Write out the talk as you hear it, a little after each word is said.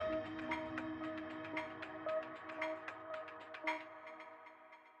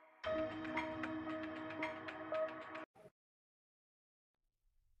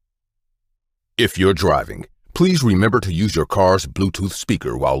If you're driving, please remember to use your car's Bluetooth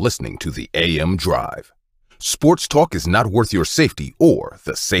speaker while listening to the AM Drive. Sports talk is not worth your safety or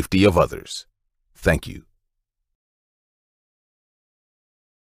the safety of others. Thank you.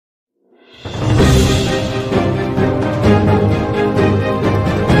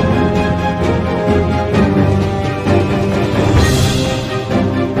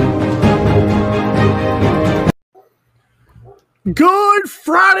 Good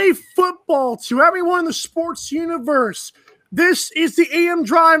Friday football to everyone in the sports universe. This is the AM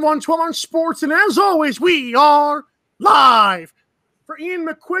Drive on 12 on Sports, and as always, we are live. For Ian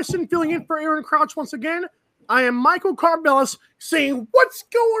McQuiston filling in for Aaron Crouch once again, I am Michael Carbellis saying, what's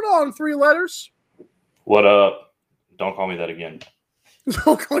going on, 3 letters? What up? Don't call me that again.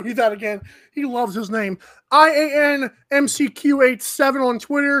 Don't call you that again. He loves his name. IANMCQ87 on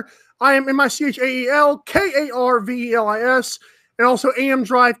Twitter. I am MICHAELKARVELIS, and also AM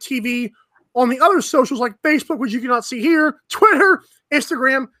Drive TV on the other socials like Facebook, which you cannot see here, Twitter,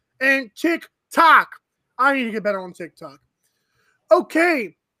 Instagram, and TikTok. I need to get better on TikTok.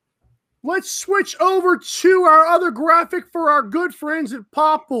 Okay, let's switch over to our other graphic for our good friends at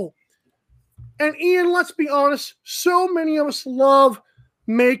Popple. And Ian, let's be honest, so many of us have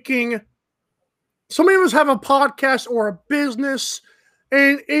a podcast or a business,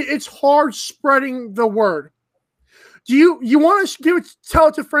 and it's hard spreading the word. Do you want to tell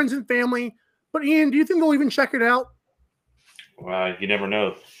it to friends and family? But Ian, do you think they'll even check it out? Well, you never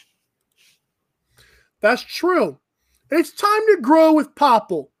know. That's true. It's time to grow with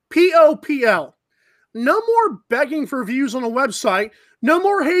Popple. P-O-P-L. No more begging for views on a website. No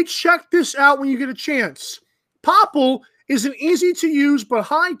more, hey, check this out when you get a chance. Popple is an easy-to-use but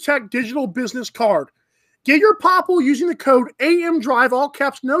high-tech digital business card. Get your Popple using the code AMDRIVE, all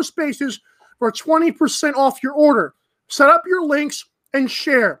caps, no spaces, for 20% off your order. Set up your links and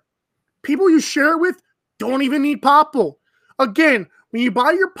share. People you share with don't even need Popple. Again, when you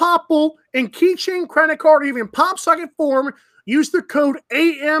buy your Popple in keychain, credit card, or even pop socket form, use the code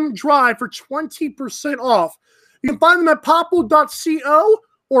AMDRIVE for 20% off. You can find them at popple.co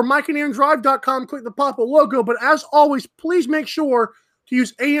or mikeandandrive.com. Click the Popple logo. But as always, please make sure to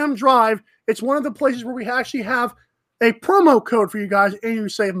use AM Drive. It's one of the places where we actually have a promo code for you guys and you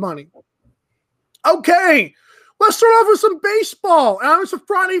save money. Okay, let's start off with some baseball. And it's a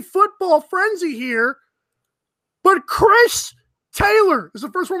Friday football frenzy here. But Chris Taylor is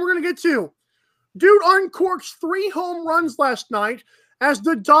the first one we're going to get to. Dude uncorks 3 home runs last night as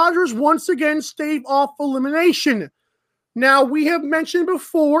the Dodgers once again stave off elimination. Now, we have mentioned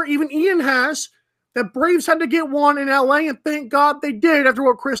before, even Ian has, that Braves had to get one in LA, and thank God they did after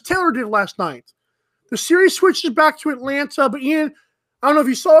what Chris Taylor did last night. The series switches back to Atlanta, but Ian, I don't know if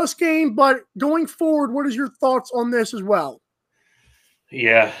you saw this game, but going forward, what is your thoughts on this as well?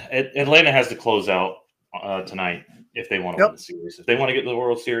 Yeah, Atlanta has to close out tonight if they want to win the series. If they want to get to the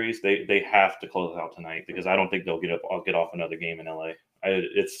World Series, they have to close out tonight because I don't think they'll get off another game in LA.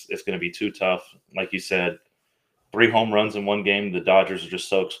 It's going to be too tough. Like you said, 3 home runs in one game. The Dodgers are just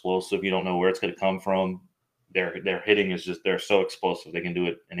so explosive. You don't know where it's going to come from. Their hitting is just, they're so explosive. They can do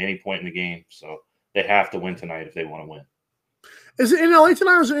it at any point in the game. So they have to win tonight if they want to win. Is it in LA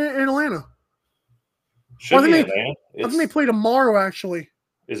tonight or is it in Atlanta? Should be in Atlanta. I think they play tomorrow, actually.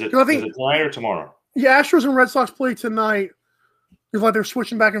 Is it tonight or tomorrow? Yeah, Astros and Red Sox play tonight. It's like they're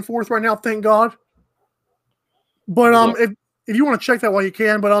switching back and forth right now, thank God. But if you want to check that while you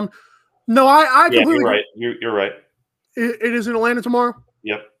can, but no, I completely. You're right. You're right. It is in Atlanta tomorrow.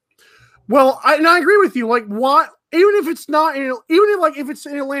 Yep. Well, I agree with you. Like, why? Even if it's not, if it's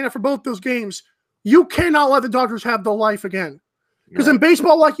in Atlanta for both those games, you cannot let the Dodgers have the life again. Because in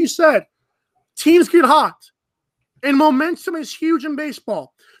baseball, like you said, teams get hot, and momentum is huge in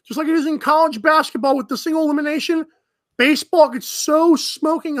baseball. Just like it is in college basketball with the single elimination, baseball gets so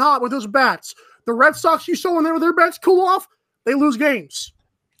smoking hot with those bats. The Red Sox, you saw when their bats cool off, they lose games.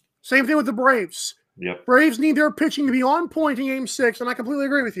 Same thing with the Braves. Yep. Braves need their pitching to be on point in Game 6, and I completely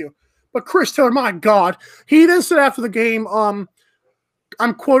agree with you. But Chris Taylor, my God, he then said after the game, I'm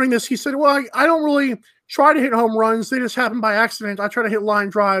quoting this, he said, well, I don't really try to hit home runs. They just happen by accident. I try to hit line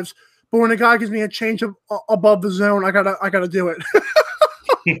drives. But when a guy gives me a change above the zone, I gotta do it.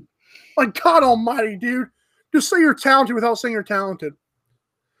 Like, God almighty, dude. Just say you're talented without saying you're talented.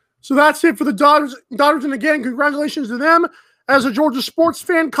 So that's it for the Dodgers. And again, congratulations to them. As a Georgia sports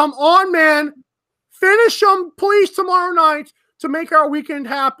fan, come on, man. Finish them, please, tomorrow night to make our weekend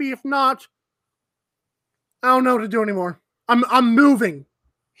happy. If not, I don't know what to do anymore. I'm moving.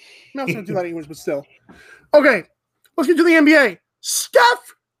 I'm not going to do that anyways, but still. Okay, let's get to the NBA.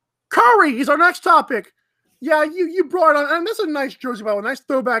 Steph Curry is our next topic. Yeah, you brought on, and that's a nice jersey, by the way, nice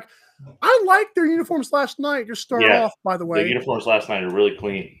throwback. I liked their uniforms last night. Just start off, by the way. The uniforms last night are really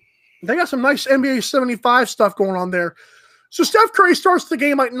clean. They got some nice NBA 75 stuff going on there. So Steph Curry starts the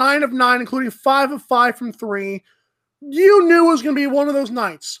game like 9 of 9, including 5 of 5 from 3. You knew it was going to be one of those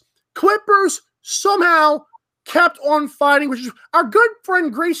nights. Clippers somehow kept on fighting, which is our good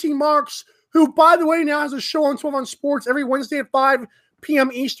friend Gracie Marks, who, by the way, now has a show on 12 on Sports every Wednesday at 5 p.m.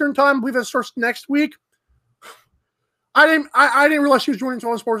 Eastern time. I believe that starts next week. I didn't realize she was joining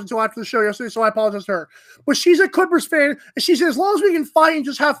 12 on Sports until after the show yesterday, so I apologize to her. But she's a Clippers fan, and she said as long as we can fight and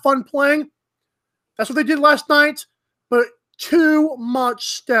just have fun playing, that's what they did last night. But too much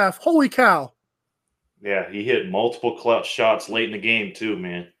Steph. Holy cow. Yeah, he hit multiple clutch shots late in the game too,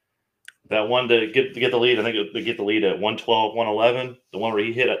 man. That one to get the lead, I think they get the lead at 112, 111. The one where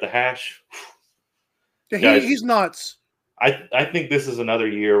he hit at the hash. Yeah, Guys, he's nuts. I think this is another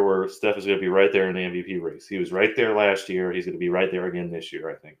year where Steph is going to be right there in the MVP race. He was right there last year. He's going to be right there again this year,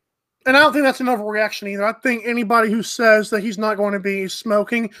 I think. And I don't think that's an overreaction either. I think anybody who says that he's not going to be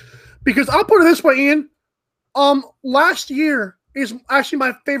smoking, because I'll put it this way, Ian. Last year is actually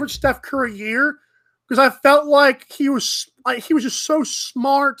my favorite Steph Curry year because I felt like he was just so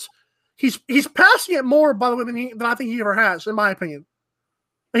smart. He's passing it more, by the way, than I think he ever has, in my opinion.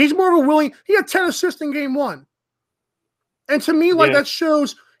 And he's more of a willing. He had 10 assists in game 1. And to me, that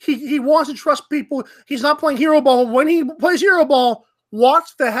shows he wants to trust people. He's not playing hero ball. When he plays hero ball, watch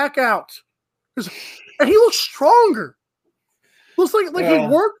the heck out. And he looks stronger. Looks like he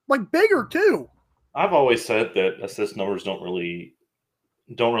worked bigger too. I've always said that assist numbers don't really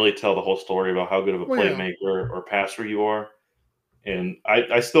tell the whole story about how good of a playmaker or passer you are. And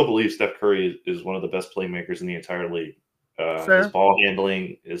I still believe Steph Curry is one of the best playmakers in the entire league. His ball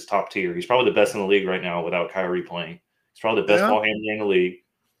handling is top tier. He's probably the best in the league right now without Kyrie playing. He's probably the best ball handler in the league.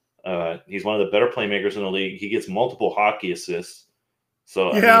 He's one of the better playmakers in the league. He gets multiple hockey assists.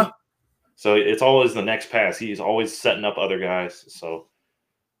 So I mean, so it's always the next pass. He's always setting up other guys. So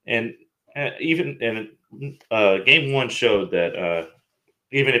game 1 showed that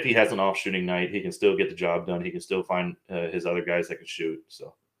even if he has an off shooting night, he can still get the job done. He can still find his other guys that can shoot.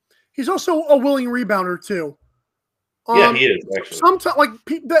 So he's also a willing rebounder too. Yeah, he is actually. Sometimes,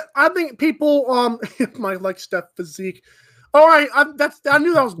 I think people might like Steph physique. All right, I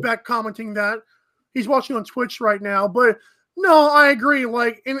knew that was Beck commenting that. He's watching on Twitch right now, but no, I agree.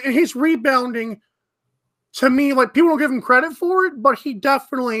 And his rebounding, to me, people don't give him credit for it, but he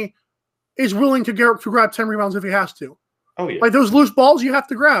definitely is willing to grab 10 rebounds if he has to. Oh yeah, those loose balls you have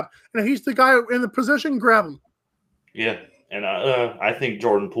to grab, and if he's the guy in the position, grab him. Yeah. And I think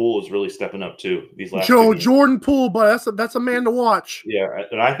Jordan Poole is really stepping up too these last. Jordan Poole, but that's a man to watch. Yeah,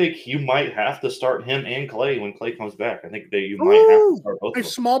 and I think you might have to start him and Clay when Clay comes back. I think that you might have to start both. Hey,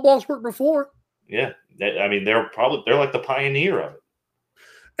 small balls worked before. Yeah, they're like the pioneer of it.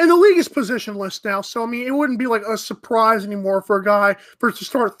 And the league is positionless now, so it wouldn't be like a surprise anymore for a guy to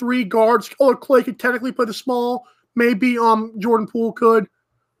start 3 guards. Oh, Clay could technically play the small. Maybe Jordan Poole could.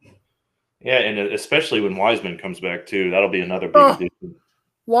 Yeah, and especially when Wiseman comes back too, that'll be another big addition.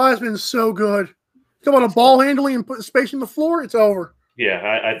 Wiseman's so good. Come on, a ball handling and put space on the floor, it's over.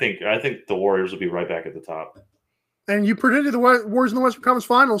 Yeah, I think the Warriors will be right back at the top. And you predicted the Warriors in the Western Conference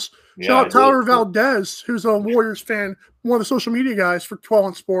Finals. Shout out Tyler Valdez, who's a Warriors fan, one of the social media guys for 12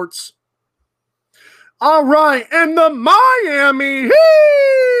 on Sports. All right, and the Miami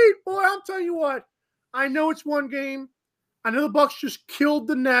Heat. Boy, I'll tell you what. I know it's one game. I know the Bucks just killed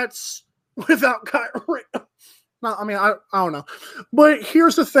the Nets without Kyrie. No, I don't know. But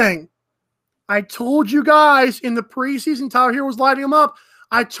here's the thing. I told you guys in the preseason, Tyler Hero was lighting them up.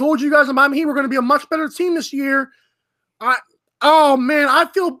 I told you guys the Miami Heat were going to be a much better team this year. I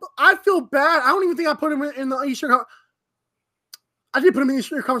feel bad. I don't even think I put him in the Eastern. I did put him in the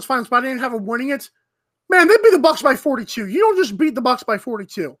Eastern Conference Finals, but I didn't have him winning it. Man, they beat the Bucks by 42. You don't just beat the Bucks by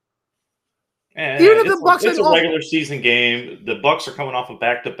 42. Even if the Bucks, it's a regular season game. The Bucks are coming off a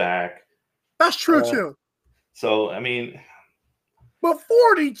back-to-back. That's true too. So but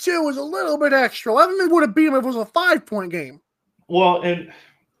 42 is a little bit extra. I think they would have beat them if it was a 5-point game. Well, and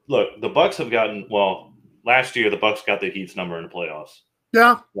look, the Bucks have gotten last year the Bucks got the Heat's number in the playoffs.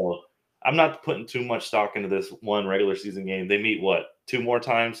 Yeah. Well, I'm not putting too much stock into this one regular season game. They meet 3 more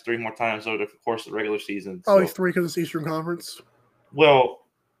times over the course of the regular season. Probably 3 because it's Eastern Conference. Well,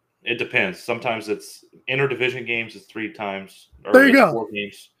 it depends. Sometimes it's interdivision games. It's 3 times. There you go. 4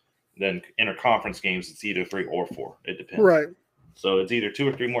 games. Then interconference games. It's either 3 or 4. It depends. Right. So it's either 2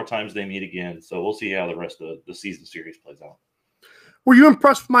 or 3 more times they meet again. So we'll see how the rest of the season series plays out. Were you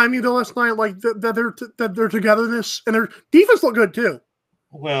impressed with Miami though last night? That they're togetherness and their defense looked good too.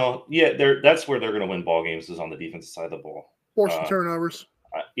 Well, yeah, that's where they're going to win ball games is on the defensive side of the ball. Forcing turnovers.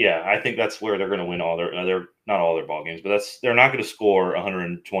 Yeah, I think that's where they're going to win all they're not all their ball games, but they're not going to score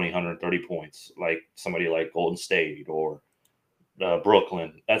 120, 130 points like somebody like Golden State or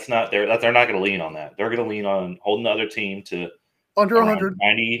Brooklyn. They're not going to lean on that. They're going to lean on holding the other team to under 100,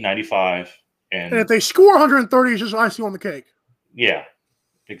 90, 95. And if they score 130, it's just icing on the cake. Yeah,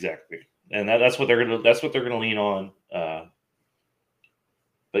 exactly. And that's what they're going to lean on.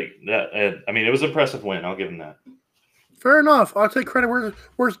 But it was an impressive win. I'll give them that. Fair enough. I'll take credit where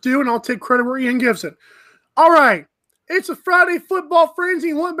it's due, and I'll take credit where Ian gives it. All right. It's a Friday football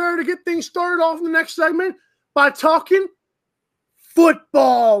frenzy. What better to get things started off in the next segment by talking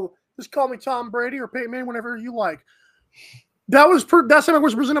football. Just call me Tom Brady or Peyton Manning, whenever you like. That segment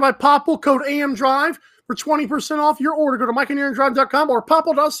was presented by Popple, code AM Drive for 20% off your order. Go to mikeandaaron.com or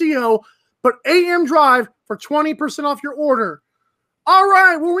popple.co, but AM Drive for 20% off your order. All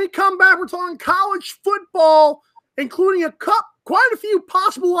right, when we come back, we're talking college football, including quite a few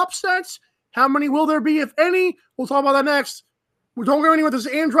possible upsets. How many will there be, if any? We'll talk about that next. We don't go anywhere. This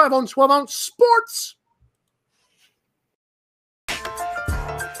is AM Drive on 12 Ounce Sports.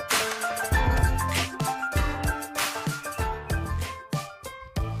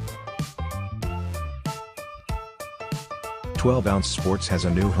 Ounce Sports has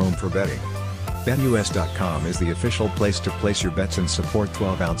a new home for betting. BetUS.com is the official place to place your bets and support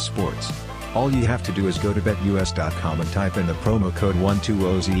 12 Ounce Sports. All you have to do is go to BetUS.com and type in the promo code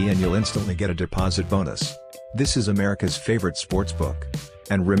 120Z and you'll instantly get a deposit bonus. This is America's favorite sports book.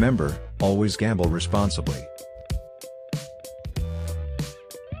 And remember, always gamble responsibly.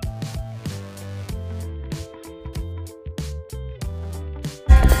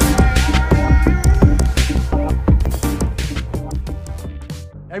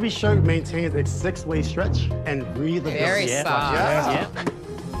 Every shirt maintains a 6-way stretch and breathability. Very soft. Yeah.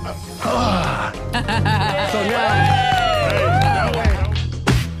 So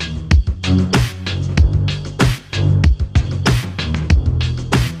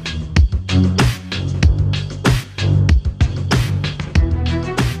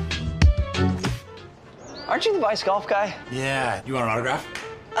Aren't you the Vice Golf guy? Yeah. You want an autograph?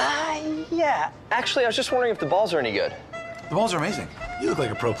 Yeah. Actually, I was just wondering if the balls are any good. The balls are amazing. You look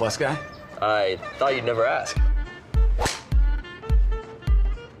like a Pro Plus guy. I thought you'd never ask.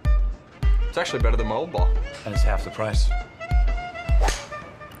 It's actually better than my old ball. And it's half the price.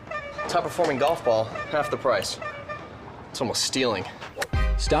 Top performing golf ball, half the price. It's almost stealing.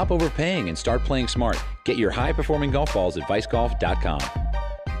 Stop overpaying and start playing smart. Get your high-performing golf balls at vicegolf.com.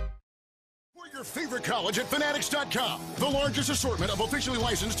 Your favorite college at Fanatics.com. The largest assortment of officially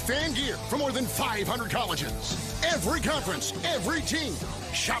licensed fan gear from more than 500 colleges. Every conference, every team.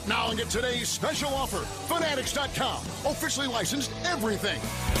 Shop now and get today's special offer. Fanatics.com. Officially licensed everything.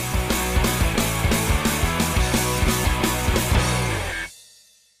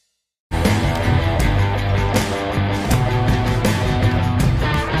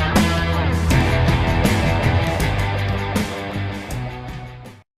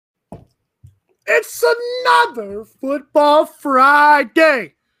 It's another Football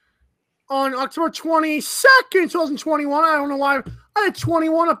Friday on October 22nd, 2021. I don't know why I had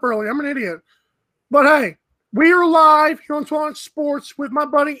 21 up early. I'm an idiot. But hey, we are live here on 12 Ounce Sports with my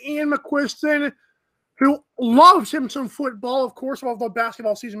buddy Ian McQuiston, who loves him some football. Of course, although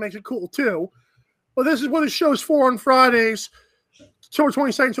basketball season makes it cool too. But this is what the show's for on Fridays, October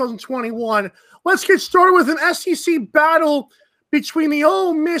 22nd, 2021. Let's get started with an SEC battle between the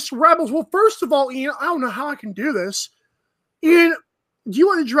Ole Miss Rebels. Well, first of all, Ian, I don't know how I can do this. Ian, do you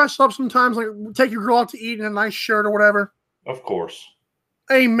want to dress up sometimes, like take your girl out to eat in a nice shirt or whatever? Of course.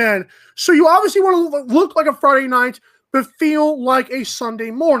 Amen. So you obviously want to look like a Friday night, but feel like a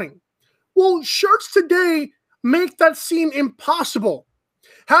Sunday morning. Well, shirts today make that seem impossible.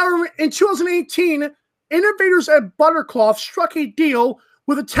 However, in 2018, innovators at Buttercloth struck a deal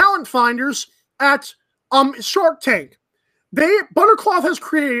with the talent finders at Shark Tank. Buttercloth has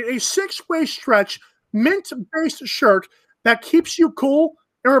created a 6-way stretch mint-based shirt that keeps you cool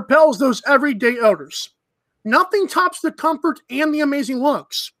and repels those everyday odors. Nothing tops the comfort and the amazing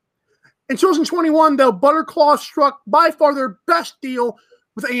looks. In 2021, though, Buttercloth struck by far their best deal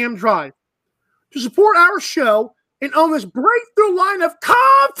with AM Drive. To support our show and own this breakthrough line of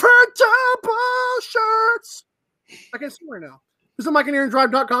comfortable shirts, I can see right now. Visit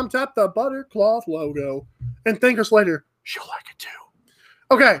mikeandaaron.com, tap the Buttercloth logo, and thank us later. She'll like it too.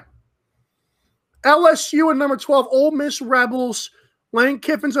 Okay. LSU and number 12, Ole Miss Rebels. Lane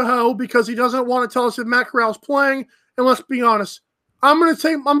Kiffin's a hoe because he doesn't want to tell us if Matt Corral's playing. And let's be honest, I'm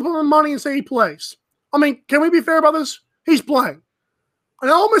putting my money and say he plays. I mean, can we be fair about this? He's playing. And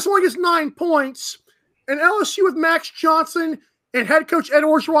Ole Miss only gets 9 points. And LSU with Max Johnson and head coach Ed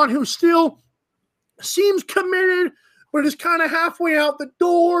Orgeron, who still seems committed, but is kind of halfway out the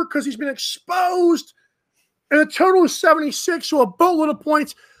door because he's been exposed. And the total is 76, so a boatload of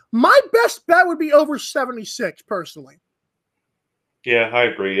points. My best bet would be over 76, personally. Yeah, I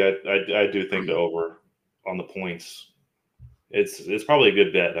agree. I do think the over on the points, it's probably a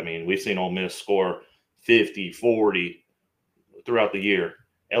good bet. I mean, we've seen Ole Miss score 50, 40 throughout the year.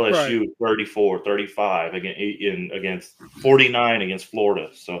 LSU 34, 35 against 49 against Florida.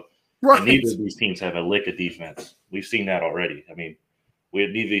 So and neither of these teams have a lick of defense. We've seen that already. I mean, neither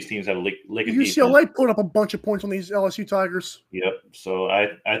of these teams have a lick of defense. UCLA put up a bunch of points on these LSU Tigers. Yep. So I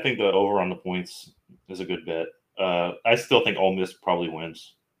think the over on the points is a good bet. I still think Ole Miss probably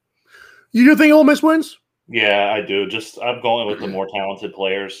wins. You do think Ole Miss wins? Yeah, I do. I'm going with the more talented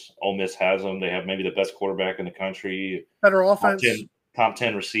players. Ole Miss has them. They have maybe the best quarterback in the country. Better offense. Top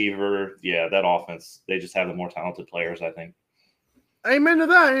 10 receiver. Yeah, that offense. They just have the more talented players, I think. Amen to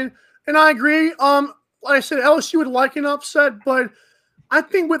that. And I agree. Like I said, LSU would like an upset, but I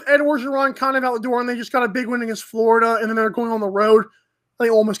think with Ed Orgeron kind of out the door and they just got a big win against Florida and then they're going on the road, I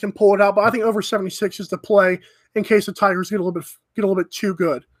think Ole Miss can pull it out. But I think over 76 is the play in case the Tigers get a little bit too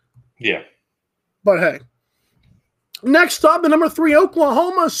good. Yeah. But hey. Next up, the number 3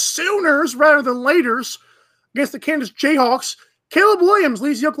 Oklahoma Sooners rather than Laters against the Kansas Jayhawks. Caleb Williams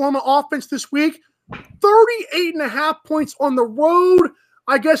leads the Oklahoma offense this week. 38.5 points on the road.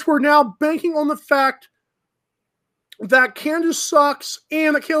 I guess we're now banking on the fact that Kansas sucks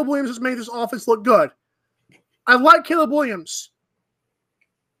and that Caleb Williams has made this offense look good. I like Caleb Williams.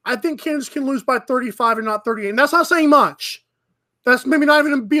 I think Kansas can lose by 35 and not 38. And that's not saying much. That's maybe not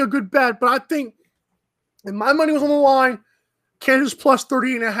even be a good bet, but I think if my money was on the line, Kansas plus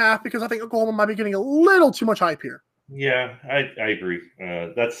 38.5 because I think Oklahoma might be getting a little too much hype here. Yeah, I agree.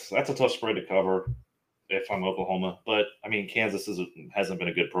 That's a tough spread to cover if I'm Oklahoma. But, I mean, Kansas hasn't been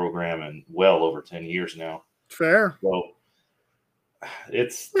a good program in well over 10 years now. Fair. So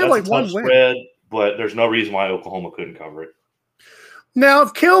that's a tough spread, but there's no reason why Oklahoma couldn't cover it. Now,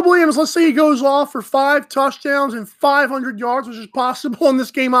 if Caleb Williams, let's say he goes off for 5 touchdowns and 500 yards, which is possible in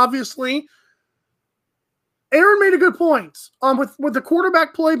this game, obviously, Aaron made a good point. With the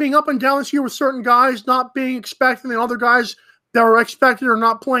quarterback play being up and down this year with certain guys not being expected and other guys that are expected are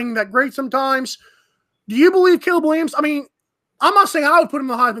not playing that great sometimes, do you believe Caleb Williams? I mean, I'm not saying I would put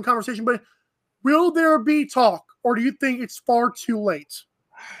him in the Heisman conversation, but will there be talk, or do you think it's far too late?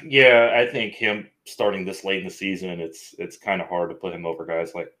 Yeah, I think him starting this late in the season, it's kind of hard to put him over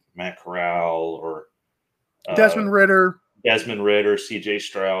guys like Matt Corral or Desmond Ridder, CJ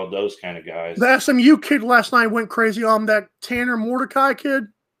Stroud, those kind of guys. The SMU kid last night went crazy on that Tanner Mordecai kid.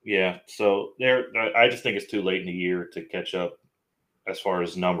 Yeah, so I just think it's too late in the year to catch up as far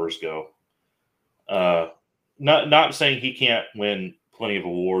as numbers go. Not saying he can't win plenty of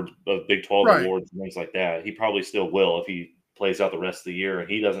awards, of Big 12 awards and things like that. He probably still will if he plays out the rest of the year, and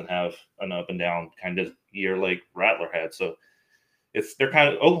he doesn't have an up and down kind of year like Rattler had. So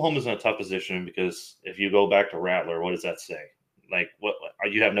Oklahoma's in a tough position because if you go back to Rattler, what does that say? Like, what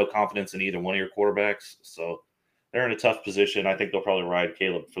you have no confidence in either one of your quarterbacks, so they're in a tough position. I think they'll probably ride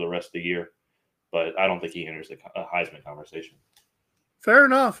Caleb for the rest of the year, but I don't think he enters the Heisman conversation. Fair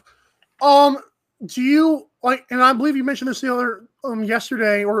enough. Do you like? And I believe you mentioned this the other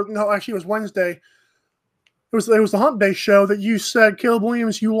yesterday, or no, actually it was Wednesday. It was the Hump Day show that you said Caleb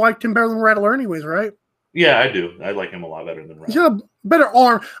Williams. You liked him better than Rattler, anyways, right? Yeah, I do. I like him a lot better than Rattler. He's got a better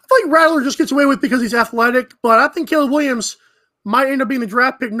arm. I feel like Rattler just gets away with because he's athletic, but I think Caleb Williams might end up being the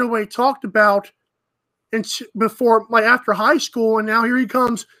draft pick nobody talked about before, like after high school, and now here he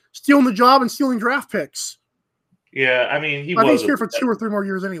comes stealing the job and stealing draft picks. Yeah, I mean, I think he's here for 2 or 3 more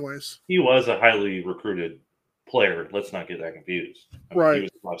years anyways. He was a highly recruited player. Let's not get that confused. Right. He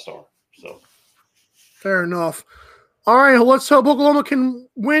was a 5-star, so. Fair enough. All right, let's hope Oklahoma can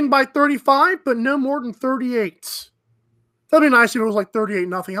win by 35, but no more than 38. That'd be nice if it was like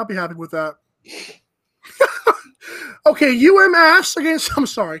 38-0. I'll be happy with that. Okay, UMass against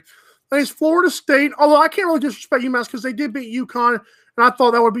Florida State. Although I can't really disrespect UMass because they did beat UConn, and I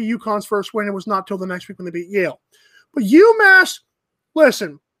thought that would be UConn's first win. It was not till the next week when they beat Yale. But UMass,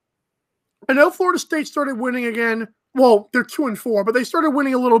 listen, I know Florida State started winning again. Well, they're 2-4, but they started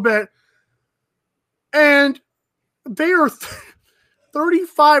winning a little bit. And they are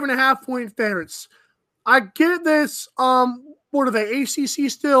 35.5-point favorites. I get this. What are they?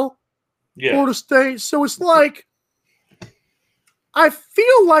 ACC still? Yeah. Florida State. So it's like, I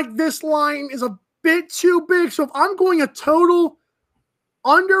feel like this line is a bit too big. So if I'm going a total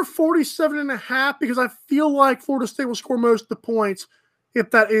under 47.5, because I feel like Florida State will score most of the points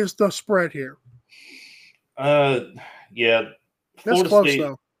if that is the spread here. Yeah. That's close,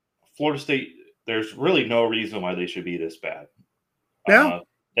 though. Florida State, there's really no reason why they should be this bad. Yeah.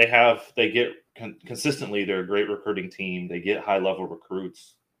 They get consistently, they're a great recruiting team. They get high-level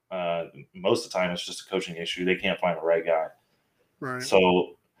recruits. Most of the time, it's just a coaching issue. They can't find the right guy. Right.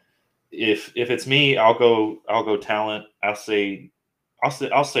 So if it's me, I'll go talent. I'll say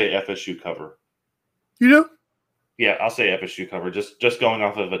FSU cover. You do? Yeah, I'll say FSU cover. Just going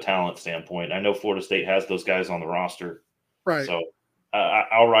off of a talent standpoint. I know Florida State has those guys on the roster. Right. So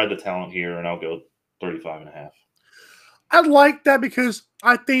I'll ride the talent here, and I'll go 35.5. I like that because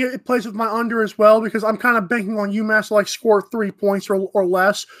I think it plays with my under as well because I'm kind of banking on UMass to score 3 points or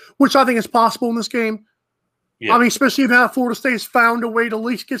less, which I think is possible in this game. Yeah. I mean, especially if Florida State has found a way to at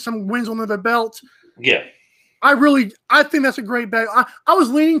least get some wins under their belt. Yeah. I think that's a great bet. I was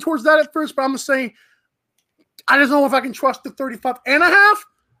leaning towards that at first, but I'm going to say I just don't know if I can trust the 35.5,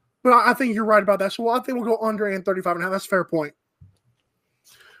 but I think you're right about that. So I think we'll go under and 35.5. That's a fair point.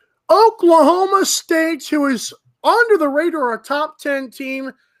 Oklahoma State, who is under the radar, a top 10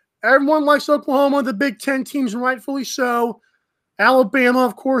 team. Everyone likes Oklahoma, the Big Ten teams, and rightfully so. Alabama,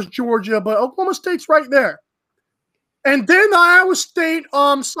 of course, Georgia, but Oklahoma State's right there. And then the Iowa State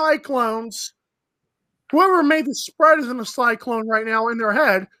Cyclones, whoever made the spread is in a Cyclone right now in their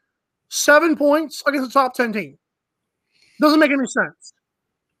head. 7 points against the top 10 team. Doesn't make any sense.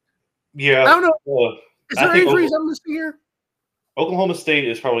 Yeah. I don't know. Is there injuries I'm missing here? Oklahoma State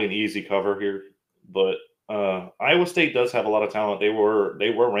is probably an easy cover here, but Iowa State does have a lot of talent. They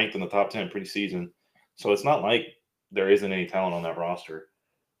were ranked in the top 10 preseason, so it's not like there isn't any talent on that roster.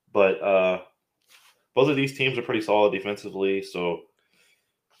 But both of these teams are pretty solid defensively, so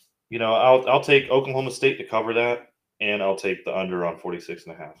I'll take Oklahoma State to cover that, and I'll take the under on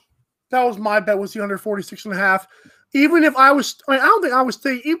 46.5. That was my bet, was the under 46.5. Even if I don't think Iowa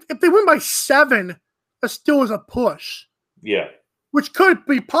State, if they win by 7, that still is a push. Yeah. Which could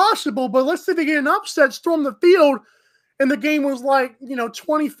be possible, but let's say they get an upset, storm the field, and the game was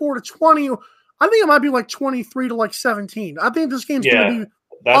 24-20. I think it might be 23-17. I think this game's going to be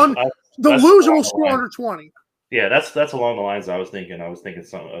the loser will score under 20. Yeah, that's along the lines I was thinking. I was thinking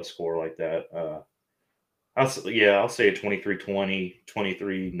a score like that. I'll say a 23-20,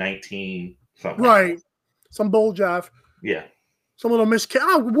 23-19, something. Right. Like that. Some bowl jive. Yeah. Some little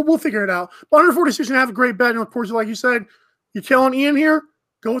we'll figure it out. But under 46.5, a great bet. And of course, like you said, you're telling Ian here,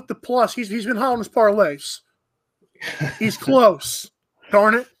 go with the plus. He's been hot on his parlays. He's close.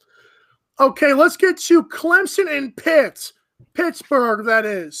 Darn it. Okay, let's get to Clemson and Pittsburgh, that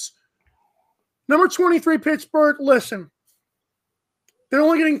is. Number 23, Pittsburgh. Listen, they're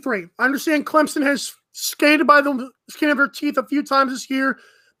only getting 3. I understand Clemson has skated by the skin of their teeth a few times this year.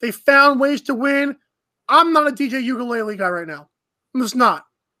 They found ways to win. I'm not a DJ Ukulele guy right now. I'm just not.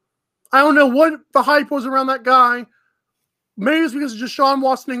 I don't know what the hype was around that guy. Maybe it's because Deshaun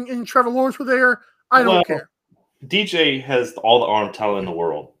Watson and Trevor Lawrence were there. I don't care. DJ has all the arm talent in the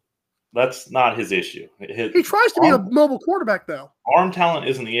world. That's not his issue. He tries to be a mobile quarterback, though. Arm talent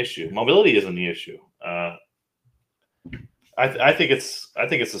isn't the issue. Mobility isn't the issue. I think it's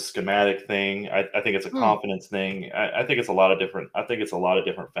a schematic thing. I think it's a confidence thing. I think it's a lot of different. I think it's a lot of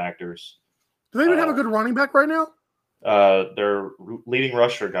different factors. Do they even have a good running back right now? Their leading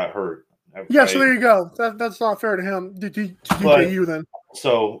rusher got hurt. Yeah, so there you go. That's not fair to him. To you then.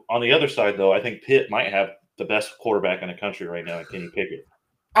 So on the other side, though, I think Pitt might have the best quarterback in the country right now. Kenny Pickett.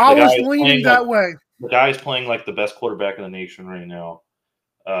 I was leaning that way. The guy's playing like the best quarterback in the nation right now.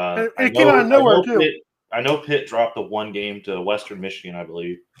 It came out of nowhere too. I know Pitt dropped the one game to Western Michigan, I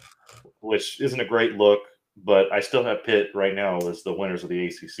believe, which isn't a great look. But I still have Pitt right now as the winners of the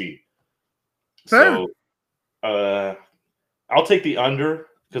ACC. Fair. So I'll take the under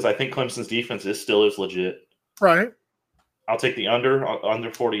because I think Clemson's defense still is legit. Right. I'll take the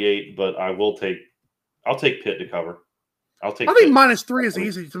under 48, but I'll take Pitt to cover. I think -3 is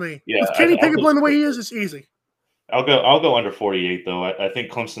easy to me. Yeah, with Kenny Pickett playing the way he is, it's easy. I'll go under 48 though. I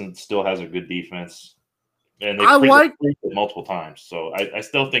think Clemson still has a good defense, and they've it multiple times. So I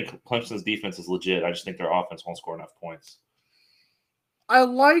still think Clemson's defense is legit. I just think their offense won't score enough points. I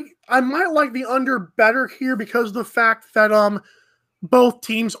might like the under better here because of the fact that both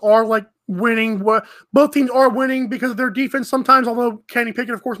teams are winning. Both teams are winning because of their defense sometimes. Although Kenny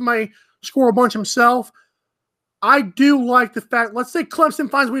Pickett, of course, may score a bunch himself. I do like the fact, let's say Clemson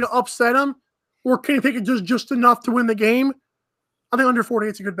finds a way to upset them, or Kenny Pickett does just enough to win the game. I think under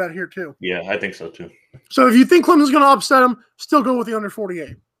 48 is a good bet here, too. Yeah, I think so, too. So if you think Clemson's going to upset them, still go with the under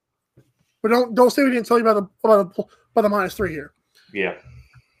 48. But don't say we didn't tell you about the -3 here. Yeah.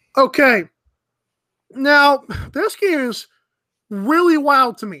 Okay. Now, this game is really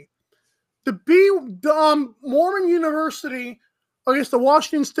wild to me. The Mormon University against the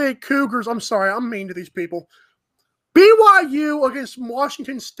Washington State Cougars. I'm sorry, I'm mean to these people. BYU against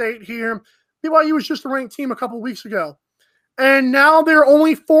Washington State here. BYU was just a ranked team a couple weeks ago. And now they're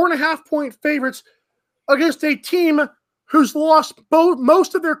only 4.5-point favorites against a team who's lost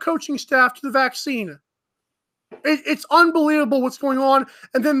most of their coaching staff to the vaccine. It's unbelievable what's going on.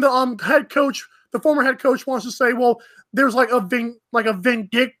 And then the head coach, the former head coach, wants to say, "Well, there's like a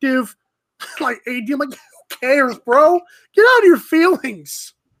vindictive like AD." I'm like, who cares, bro? Get out of your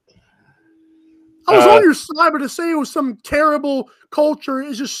feelings. I was on your side, but to say it was some terrible culture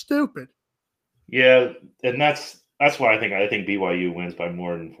is just stupid. Yeah, and that's why I think BYU wins by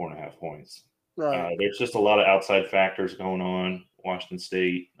more than 4.5 points. Right. There's just a lot of outside factors going on. Washington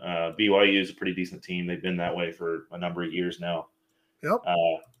State, BYU is a pretty decent team. They've been that way for a number of years now. Yep.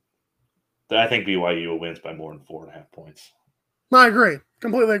 I think BYU wins by more than 4.5 points. I agree.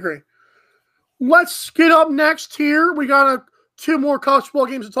 Completely agree. Let's get up next here. We got two more college football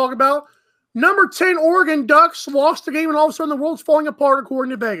games to talk about. Number 10, Oregon Ducks lost the game, and all of a sudden the world's falling apart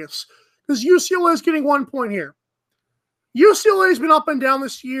according to Vegas. Because UCLA is getting 1 point here. UCLA's been up and down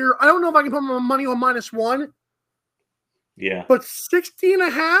this year. I don't know if I can put my money on -1. Yeah. But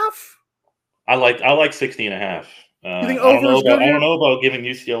 60.5? I like 60.5. You think I over don't know about giving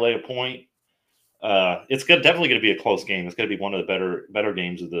UCLA a point. It's definitely going to be a close game. It's going to be one of the better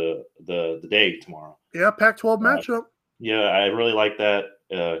games of the day tomorrow. Yeah, Pac-12 matchup. Yeah, I really like that.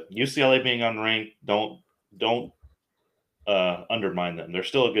 UCLA being unranked, don't undermine them. They're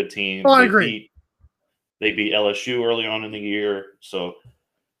still a good team. Oh, I agree. They beat LSU early on in the year, so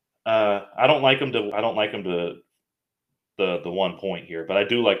I don't like them to the 1 point here, but I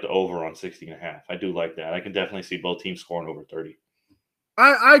do like the over on 60.5. I do like that. I can definitely see both teams scoring over 30.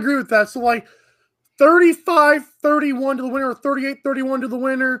 I agree with that. So like 35-31 to the winner, or 38-31 to the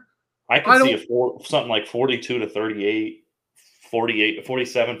winner. I can see something like 42-38,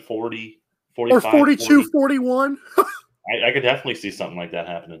 47-40, 45, or 42-41. I could definitely see something like that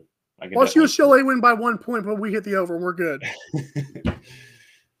happening. Watch UCLA win by 1 point, but we hit the over and we're good.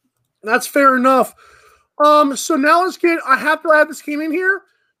 That's fair enough. So now I have to add this game in here.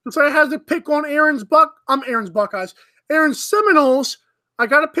 Since I had to pick on Aaron's Buckeyes. Aaron's Seminoles. I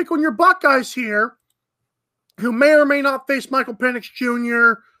got to pick on your Buckeyes here, who may or may not face Michael Penix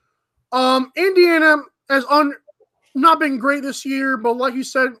Jr. Indiana has not been great this year, but like you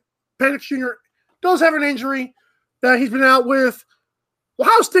said, Penix Jr. does have an injury that he's been out with.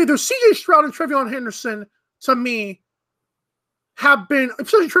 Ohio State, there's C.J. Stroud and Trevion Henderson, to me, have been,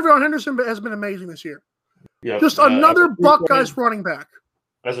 especially Trevion Henderson, has been amazing this year. Yeah, just another Buckeyes running back.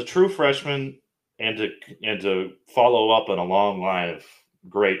 As a true freshman, and to follow up on a long line of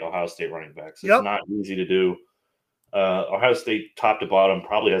great Ohio State running backs, it's not easy to do. Ohio State, top to bottom,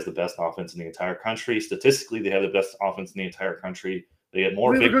 probably has the best offense in the entire country. Statistically, they have the best offense in the entire country. They get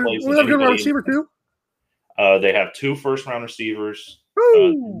more big plays. We have a good wide receiver too. They have 2 first-round receivers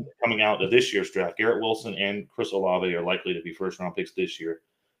coming out of this year's draft. Garrett Wilson and Chris Olave are likely to be first-round picks this year.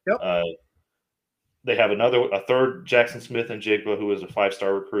 Yep. They have a third Jackson Smith and Jigba, who was a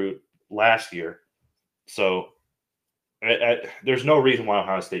 5-star recruit last year. So there's no reason why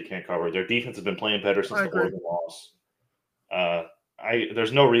Ohio State can't cover. Their defense has been playing better since the Oregon loss.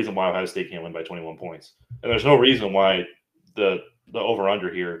 There's no reason why Ohio State can't win by 21 points. And there's no reason why the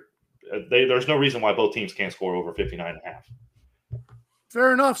over-under here, there's no reason why both teams can't score over 59.5.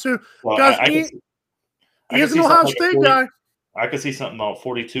 Fair enough. So, guys, he is an Ohio State guy. I could see something about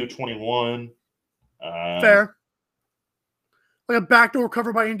 42-21. Fair. Like a backdoor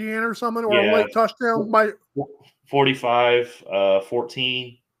cover by Indiana or something, or a late touchdown by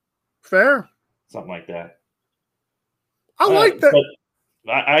 45-14. Fair. Something like that. I like that.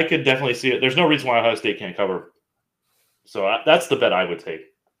 I could definitely see it. There's no reason why Ohio State can't cover. So that's the bet I would take.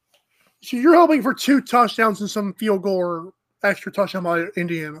 So you're hoping for 2 touchdowns and some field goal or extra touchdown by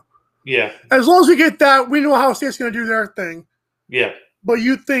Indiana. Yeah. As long as we get that, we know Ohio State's going to do their thing. Yeah. But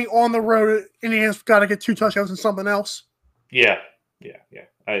you think on the road, Indiana's got to get 2 touchdowns and something else? Yeah.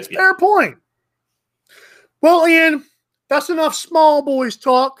 Fair point. Well, Ian, that's enough small boys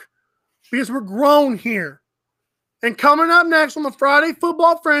talk because we're grown here. And coming up next on the Friday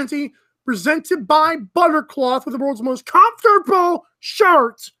Football Frenzy, presented by Buttercloth with the world's most comfortable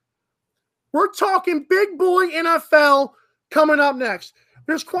shirts, we're talking big boy NFL coming up next.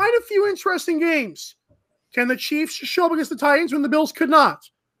 There's quite a few interesting games. Can the Chiefs show up against the Titans when the Bills could not?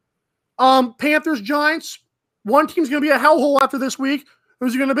 Panthers, Giants. One team's going to be a hellhole after this week.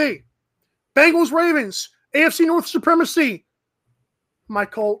 Who's it going to be? Bengals, Ravens. AFC North supremacy. My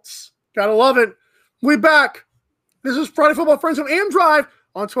Colts. Gotta love it. We back. This is Friday Football Friends on AM Drive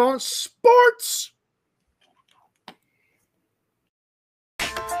on 12 Sports.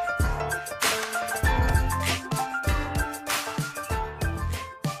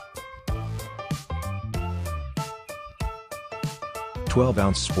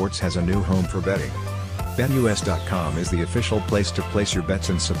 12-ounce sports has a new home for betting. BetUS.com is the official place to place your bets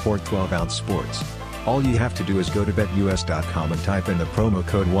and support 12-ounce sports. All you have to do is go to BetUS.com and type in the promo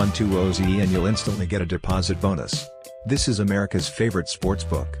code 120Z and you'll instantly get a deposit bonus. This is America's favorite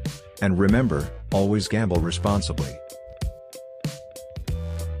sportsbook. And remember, always gamble responsibly.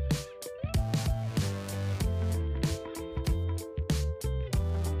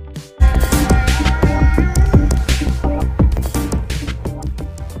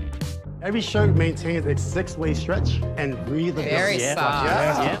 Every shirt maintains its 6-way stretch and breathable. Very soft.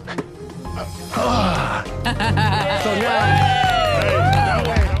 Yeah. So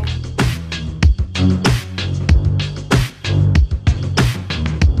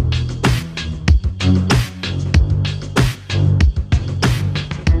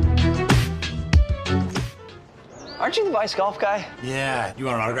Aren't you the Vice Golf guy? Yeah, you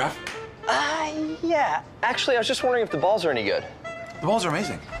want an autograph? Yeah. Actually, I was just wondering if the balls are any good. The balls are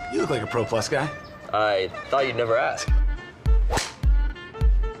amazing. You look like a Pro Plus guy. I thought you'd never ask.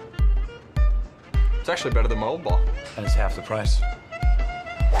 It's actually better than my old ball. And it's half the price.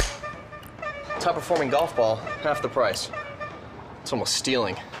 Top performing golf ball, half the price. It's almost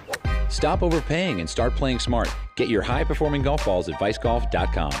stealing. Stop overpaying and start playing smart. Get your high-performing golf balls at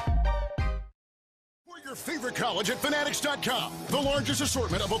vicegolf.com. Your favorite college at Fanatics.com. The largest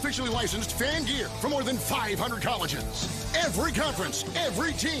assortment of officially licensed fan gear from more than 500 colleges. Every conference,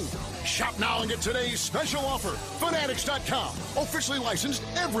 every team. Shop now and get today's special offer. Fanatics.com. Officially licensed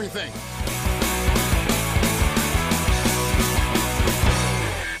everything.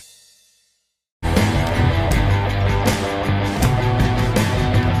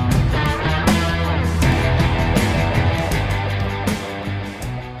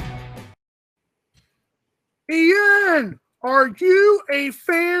 Ian, are you a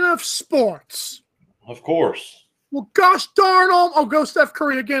fan of sports? Of course. Well, gosh darn, I'll go Steph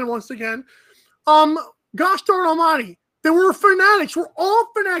Curry again, once again. Gosh darn almighty, then we're fanatics. We're all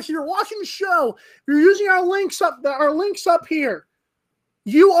fanatics. If you're watching the show, if you're using our links up here,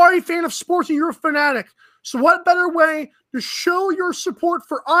 you are a fan of sports and you're a fanatic. So what better way to show your support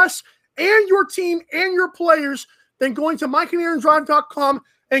for us and your team and your players than going to MikeandAaronDrive.com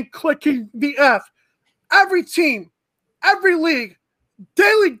and clicking the F. Every team, every league,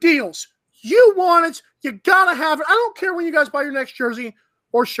 daily deals. You want it, you gotta have it. I don't care when you guys buy your next jersey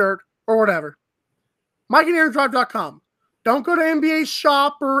or shirt or whatever. MikeandAaronDrive.com. Don't go to NBA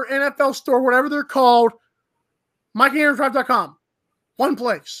Shop or NFL Store, whatever they're called. MikeandAaronDrive.com. One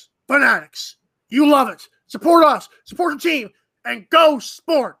place. Fanatics. You love it. Support us. Support your team. And go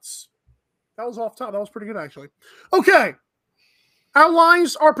sports. That was off top. That was pretty good, actually. Okay. Our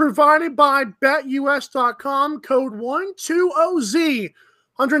lines are provided by BetUS.com, code 120Z,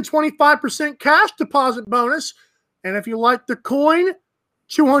 125% cash deposit bonus, and if you like the coin,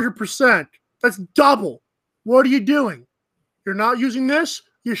 200%. That's double. What are you doing? You're not using this?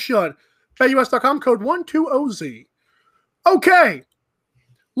 You should. BetUS.com, code 120Z. Okay.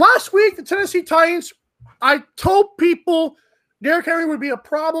 Last week, the Tennessee Titans, I told people Derrick Henry would be a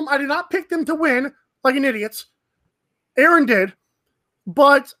problem. I did not pick them to win like an idiot. Aaron did.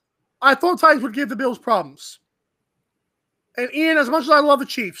 But I thought Titans would give the Bills problems. And Ian, as much as I love the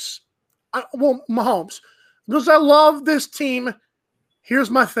Chiefs, Mahomes, because I love this team,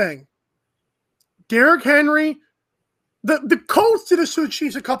 here's my thing. Derrick Henry, the Colts did this to the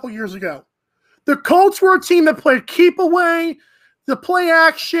Chiefs a couple years ago. The Colts were a team that played keep away, the play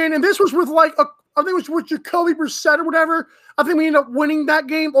action, and this was with I think it was with Jacoby Brissett or whatever. I think we ended up winning that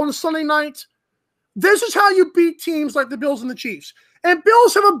game on a Sunday night. This is how you beat teams like the Bills and the Chiefs. And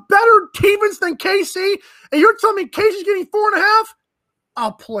Bills have a better defense than KC, and you're telling me KC's getting 4.5?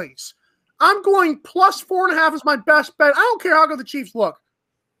 Oh, please. I'm going plus 4.5 is my best bet. I don't care how good the Chiefs look.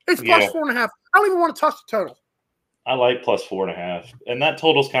 It's plus 4.5. I don't even want to touch the total. I like plus 4.5, and that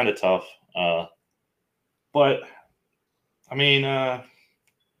total's kind of tough. But, I mean,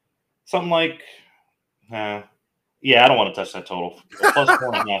 something like yeah, I don't want to touch that total. Plus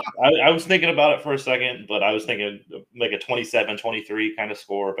 4.5. I was thinking about it for a second, but I was thinking like a 27-23 kind of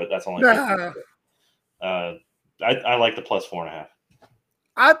score, but that's only I like the plus 4.5.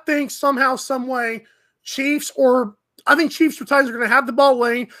 I think somehow, some way, Chiefs or Titans are going to have the ball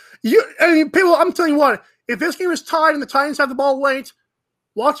late. People, I'm telling you what, if this game is tied and the Titans have the ball late,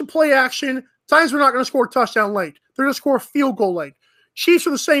 watch the play action. Titans are not going to score a touchdown late. They're going to score a field goal late. Chiefs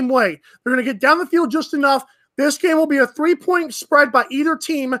are the same way. They're going to get down the field just enough. This game will be a 3-point spread by either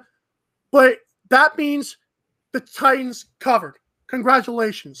team, but that means the Titans covered.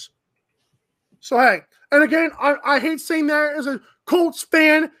 Congratulations. So, hey, and again, I hate saying that as a Colts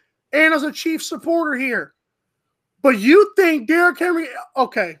fan and as a Chiefs supporter here. But you think Derrick Henry?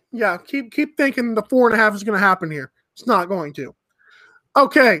 Okay, yeah. Keep thinking the 4.5 is going to happen here. It's not going to.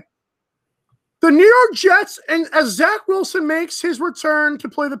 Okay. The New York Jets, and as Zach Wilson makes his return to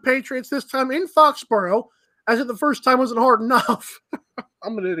play the Patriots this time in Foxborough, as if the first time wasn't hard enough.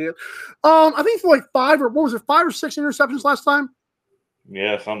 I'm an idiot. I think for like 5 or 6 interceptions last time.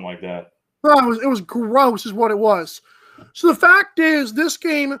 Yeah, something like that. It was gross, is what it was. So the fact is, this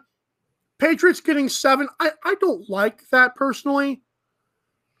game, Patriots getting 7. I don't like that personally.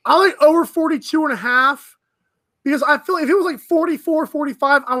 I like over 42.5 because I feel like if it was like 44,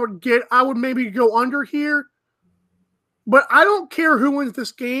 45, I would maybe go under here. But I don't care who wins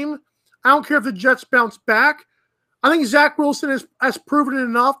this game. I don't care if the Jets bounce back. I think Zach Wilson has proven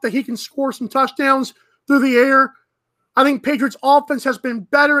enough that he can score some touchdowns through the air. I think Patriots offense has been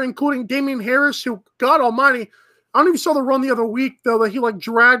better, including Damian Harris, who, God almighty, I don't even saw the run the other week, though, that he like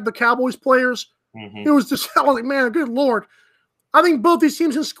dragged the Cowboys players. Mm-hmm. It was just, I was like, man, good Lord. I think both these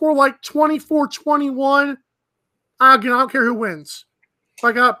teams can score like 24-21. Again, I don't care who wins.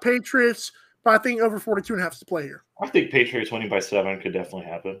 I got Patriots, but I think over 42.5 is the play here. I think Patriots winning by 7 could definitely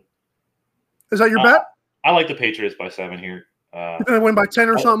happen. Is that your bet? I like the Patriots by 7 here. You're going to win by 10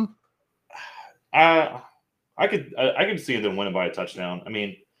 or something? I could see them winning by a touchdown. I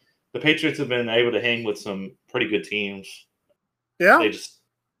mean, the Patriots have been able to hang with some pretty good teams. Yeah. They just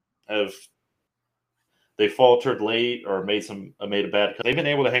they faltered late or made a bad cut. They've been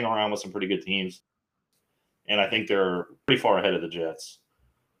able to hang around with some pretty good teams. And I think they're pretty far ahead of the Jets.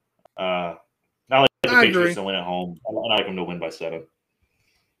 I like the Patriots to win at home. I like them to win by 7.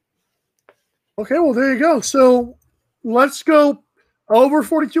 Okay, well, there you go. So let's go over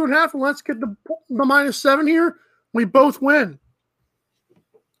 42.5, and let's get the -7 here. We both win.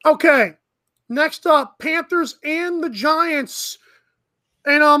 Okay, next up, Panthers and the Giants.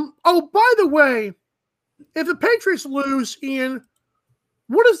 And, by the way, if the Patriots lose, Ian,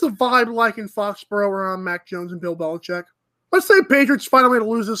 what is the vibe like in Foxborough around Mac Jones and Bill Belichick? Let's say Patriots find a way to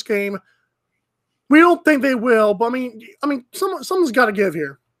lose this game. We don't think they will, but I mean, someone's got to give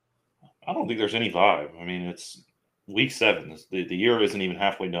here. I don't think there's any vibe. I mean, it's week 7. The year isn't even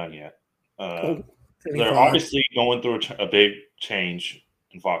halfway done yet. They're obviously going through a big change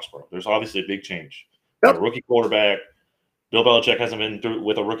in Foxborough. There's obviously a big change. Yep. A rookie quarterback. Bill Belichick hasn't been through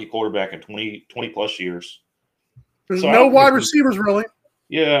with a rookie quarterback in 20 plus years. There's no wide receivers, really.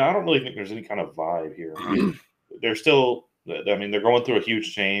 Yeah, I don't really think there's any kind of vibe here. I mean, they're going through a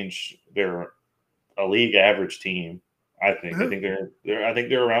huge change. They're a league average team. I think. I think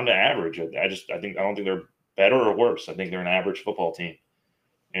they're around the average. I don't think they're better or worse. I think they're an average football team.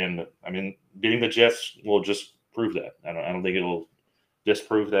 And I mean, beating the Jets will just prove that. I don't think it'll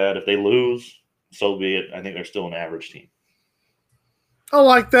disprove that. If they lose, so be it. I think they're still an average team. I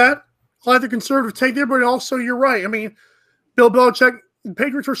like that. I like the conservative take there, but also you're right. I mean, Bill Belichick, the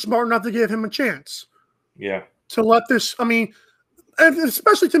Patriots were smart enough to give him a chance. Yeah. To let this, I mean, and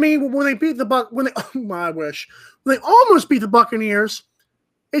especially to me, when they beat when they almost beat the Buccaneers,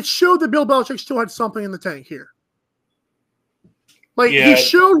 it showed that Bill Belichick still had something in the tank here. He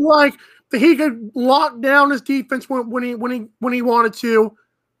showed like that he could lock down his defense when he wanted to.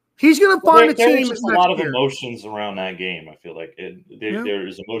 He's going to find a team. There's just a lot of emotions around that game. I feel like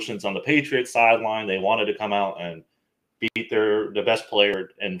there's emotions on the Patriots sideline. They wanted to come out and beat the best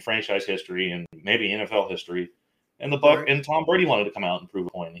player in franchise history and maybe NFL history. And and Tom Brady wanted to come out and prove a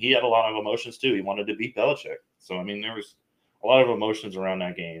point. He had a lot of emotions too. He wanted to beat Belichick. So I mean, there was a lot of emotions around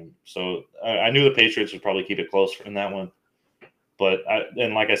that game. So I knew the Patriots would probably keep it close in that one. But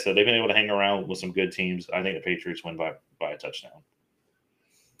like I said, they've been able to hang around with some good teams. I think the Patriots win by a touchdown.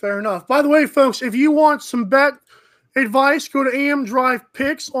 Fair enough. By the way, folks, if you want some bet advice, go to AM Drive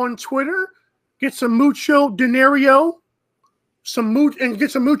Picks on Twitter. Get some mucho denario, and get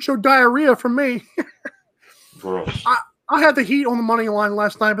some mucho diarrhea from me. Gross. I had the Heat on the money line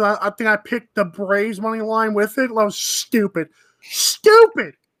last night, but I think I picked the Braves money line with it. That was stupid.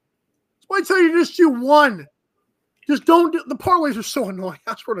 Stupid. That's why I tell you just do one. Just don't do – the parlays are so annoying.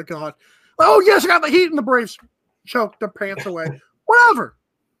 I swear to God. Oh, yes, I got the Heat and the Braves choked their pants away. Whatever.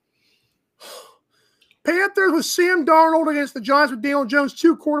 Panthers with Sam Darnold against the Giants with Daniel Jones.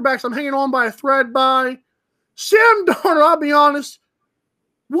 2 quarterbacks I'm hanging on by a thread by. Sam Darnold, I'll be honest,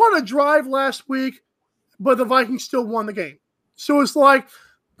 won a drive last week, but the Vikings still won the game. So it's like,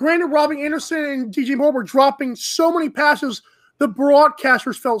 granted, Robbie Anderson and DJ Moore were dropping so many passes, the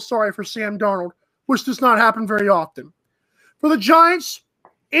broadcasters felt sorry for Sam Darnold, which does not happen very often. For the Giants,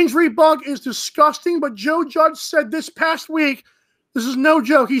 injury bug is disgusting, but Joe Judge said this past week, this is no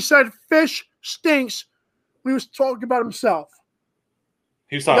joke, he said fish stinks when he was talking about himself.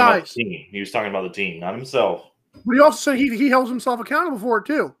 He was talking about the team. He was talking about the team, not himself. But he also said he holds himself accountable for it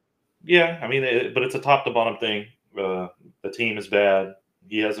too. Yeah, I mean, but it's a top to bottom thing. The team is bad.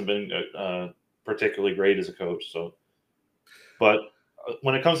 He hasn't been particularly great as a coach. So, but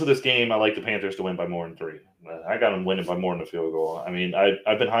when it comes to this game, I like the Panthers to win by more than 3. I got them winning by more than a field goal. I mean,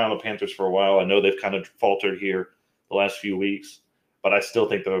 I've been high on the Panthers for a while. I know they've kind of faltered here the last few weeks, but I still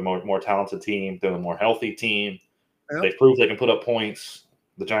think they're a more talented team. They're a more healthy team. Yep. They prove they can put up points.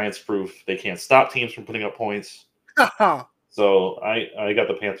 The Giants prove they can't stop teams from putting up points. So I got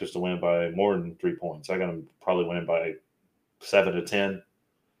the Panthers to win by more than 3 points. I got them probably winning by 7 to 10.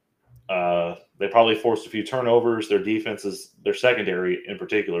 They probably forced a few turnovers. Their defense their secondary in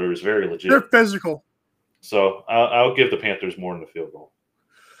particular is very legit. They're physical. So I'll give the Panthers more than a field goal.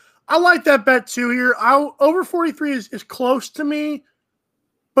 I like that bet too here. Over 43 is close to me,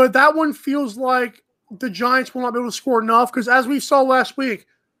 but that one feels like the Giants will not be able to score enough because as we saw last week,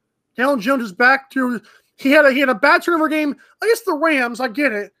 Daniel Jones is back to he had a bad turnover game against the Rams. I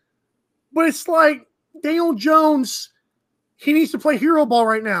get it, but it's like Daniel Jones, he needs to play hero ball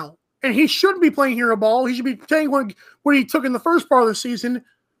right now, and he shouldn't be playing hero ball. He should be taking what he took in the first part of the season.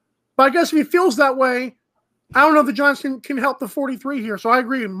 But I guess if he feels that way, I don't know if the Giants can help the 43 here. So I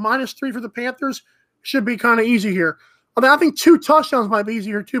agree. -3 for the Panthers should be kind of easy here. I think 2 touchdowns might be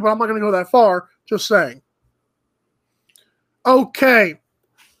easier too, but I'm not going to go that far. Just saying. Okay.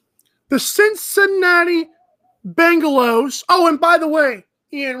 The Cincinnati Bengalos. Oh, and by the way,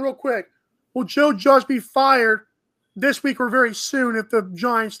 Ian, real quick, will Joe Judge be fired this week or very soon if the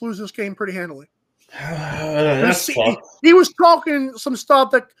Giants lose this game pretty handily? He was talking some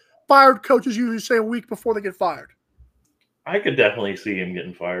stuff that fired coaches usually say a week before they get fired. I could definitely see him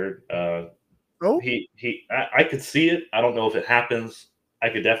getting fired. I could see it. I don't know if it happens. I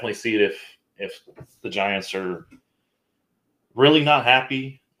could definitely see it if the Giants are really not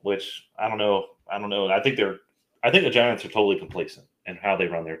happy, which I don't know. I think the Giants are totally complacent in how they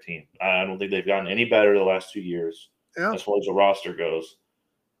run their team. I don't think they've gotten any better the last 2 years as far as the roster goes.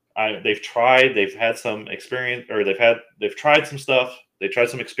 They've tried. They've had some experience, or they've tried some stuff. They tried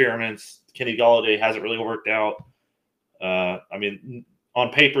some experiments. Kenny Golladay hasn't really worked out. I mean, on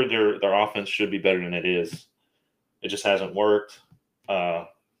paper, their offense should be better than it is. It just hasn't worked.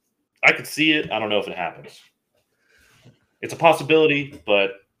 I could see it. I don't know if it happens. It's a possibility,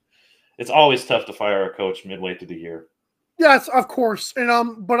 but it's always tough to fire a coach midway through the year. Yes, of course.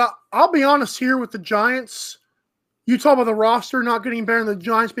 And but I'll be honest here with the Giants. You talk about the roster not getting better and the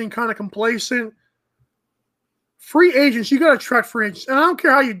Giants being kind of complacent. Free agents, you got to attract free agents, and I don't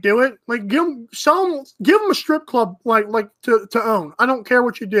care how you do it. Like give them a strip club like to own. I don't care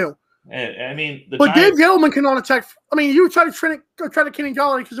what you do. I mean, but Giants, Dave Gettleman cannot attack. I mean, you try to Kenny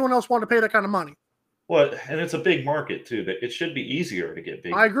Golladay because no one else wanted to pay that kind of money. Well, and it's a big market too. That it should be easier to get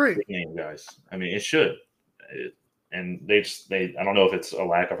big. I agree. Big name guys. I mean, it should. And they I don't know if it's a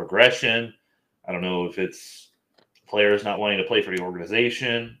lack of aggression. I don't know if it's players not wanting to play for the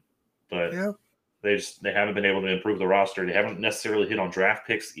organization, but yeah. They haven't been able to improve the roster. They haven't necessarily hit on draft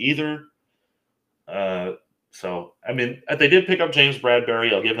picks either. So, I mean, they did pick up James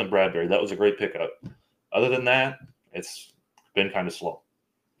Bradbury. I'll give them Bradbury. That was a great pickup. Other than that, it's been kind of slow.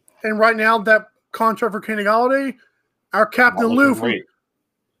 And right now, that contract for Kenny Golladay, our Captain Lou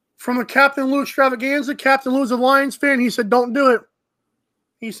from the Captain Lou extravaganza, Captain Lou's a Lions fan. He said, don't do it.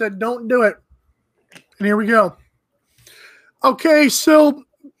 He said, don't do it. And here we go. Okay, so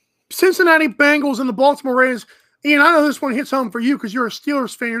Cincinnati Bengals and the Baltimore Ravens. Ian, I know this one hits home for you because you're a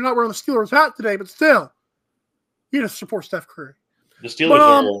Steelers fan. You're not wearing the Steelers hat today, but still, you just support Steph Curry. The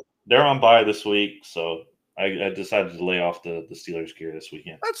Steelers they're on bye this week, so I decided to lay off the Steelers gear this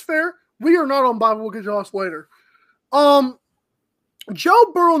weekend. That's fair. We are not on bye. We'll get you off later.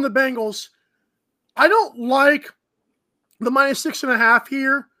 Joe Burrow and the Bengals. I don't like the -6.5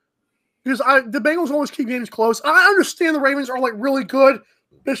 here because the Bengals always keep games close. I understand the Ravens are like really good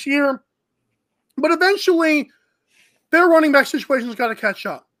this year, but eventually their running back situation's got to catch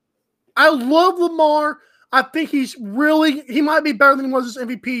up. I love Lamar. I think he might be better than he was his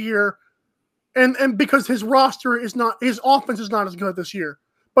MVP year, and because his roster is not, his offense is not as good this year,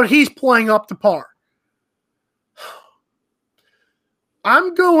 but he's playing up to par.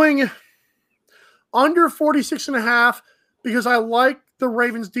 I'm going under 46.5 because I like the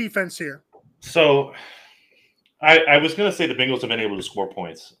Ravens defense here. So I was going to say the Bengals have been able to score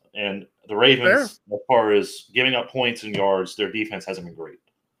points, and the Ravens, as far as giving up points and yards, their defense hasn't been great.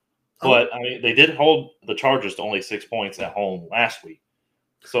 But, I mean, they did hold the Chargers to only 6 points at home last week.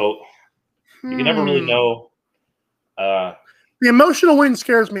 So you can never really know. The emotional win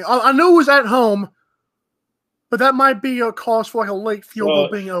scares me. I know it was at home, but that might be a cause for like a late field goal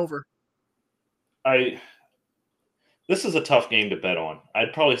being over. This is a tough game to bet on.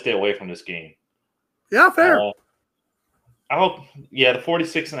 I'd probably stay away from this game. Yeah, fair. The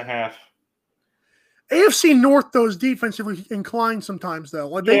 46.5. AFC North, though, is defensively inclined sometimes, though.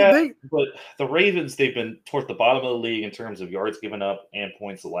 Like but the Ravens, they've been towards the bottom of the league in terms of yards given up and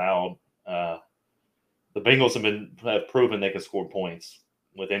points allowed. The Bengals have proven they can score points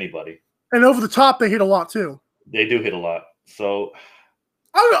with anybody. And over the top, they hit a lot, too. They do hit a lot. So,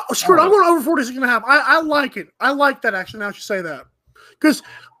 I'm going over 46.5. I like it. I like that, actually, now that you say that. Because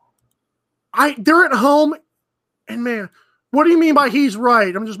they're at home, and, man, what do you mean by he's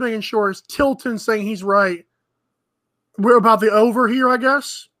right? I'm just making sure. It's Tilton saying he's right. We're about the over here, I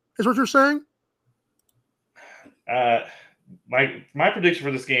guess, is what you're saying? My prediction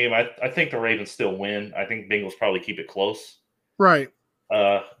for this game, I think the Ravens still win. I think Bengals probably keep it close. Right.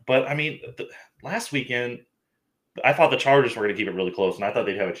 But, I mean, last weekend, I thought the Chargers were going to keep it really close, and I thought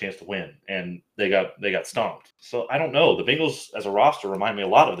they'd have a chance to win, and they got stomped. So, I don't know. The Bengals, as a roster, remind me a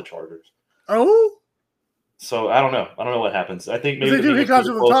lot of the Chargers. Oh? So I don't know. I don't know what happens. I think maybe they do hit guys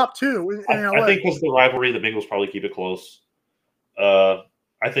over the top too. I think because of the rivalry, the Bengals probably keep it close. I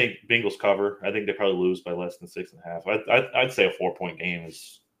think Bengals cover. I think they probably lose by less than 6.5. I'd say a 4-point game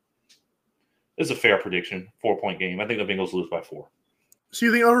is a fair prediction. 4-point game. I think the Bengals lose by 4. So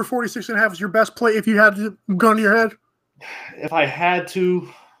you think over 46.5 is your best play if you had to gun to your head? If I had to,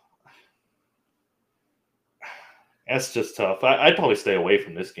 that's just tough. I'd probably stay away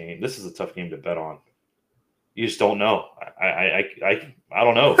from this game. This is a tough game to bet on. You just don't know. I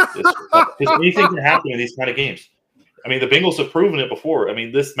don't know. Anything can happen in these kind of games. I mean, the Bengals have proven it before. I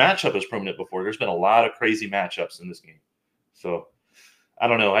mean, this matchup has proven it before. There's been a lot of crazy matchups in this game. So, I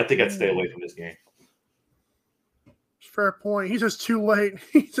don't know. I think I'd stay away from this game. Fair point. He says too late.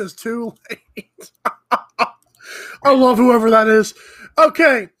 He says too late. I love whoever that is.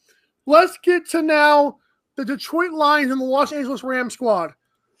 Okay, let's get to now the Detroit Lions and the Los Angeles Rams squad.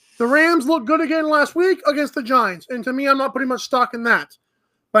 The Rams looked good again last week against the Giants. And to me, I'm not putting much stock in that.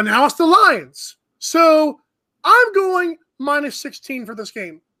 But now it's the Lions. So I'm going minus 16 for this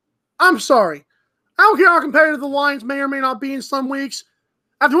game. I'm sorry. I don't care how competitive the Lions may or may not be in some weeks.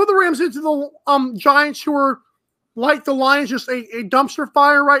 After what the Rams did to the Giants, who are like the Lions, just a dumpster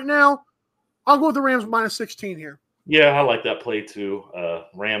fire right now, I'll go with the Rams minus 16 here. Yeah, I like that play too.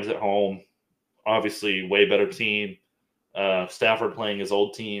 Rams at home, obviously way better team. Stafford playing his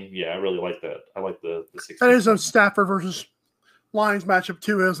old team. Yeah, I really like that. I like the 16. That is a Stafford versus Lions matchup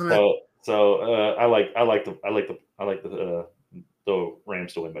too, isn't it? So I like the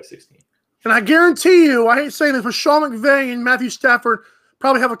Rams to win by 16. And I guarantee you, I hate saying this, but Sean McVay and Matthew Stafford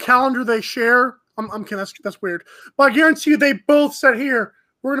probably have a calendar they share. I'm kidding. That's weird. But I guarantee you, they both said, "Here,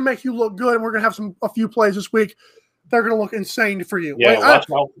 we're going to make you look good, and we're going to have a few plays this week. They're going to look insane for you." Yeah, watch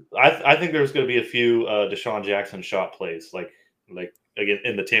out. I think there's going to be a few Deshaun Jackson shot plays, like again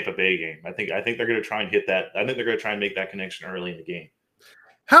in the Tampa Bay game. I think they're going to try and hit that. I think they're going to try and make that connection early in the game.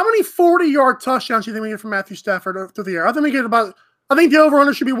 How many 40-yard touchdowns do you think we get from Matthew Stafford through the air? I think we get about. I think the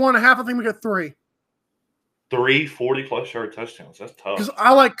over/under should be 1.5. I think we get 3. 3 40+ yard touchdowns. That's tough. Because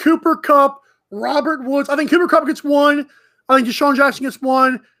I like Cooper Kupp, Robert Woods. I think Cooper Kupp gets 1. I think Deshaun Jackson gets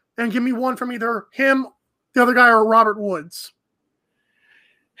 1, and give me 1 from either him, the other guy, or Robert Woods.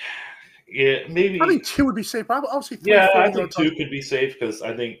 Yeah, maybe. I think 2 would be safe. I'll see 3. Yeah, I think 2 could be safe because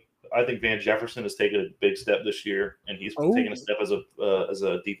I think Van Jefferson has taken a big step this year, and he's taken a step as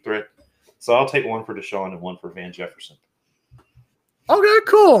a deep threat. So I'll take 1 for Deshaun and 1 for Van Jefferson. Okay,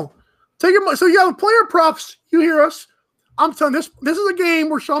 cool. Take it. So yeah, player props. You hear us? I'm telling you, this is a game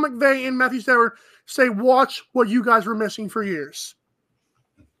where Sean McVay and Matthew Stafford say, "Watch what you guys were missing for years."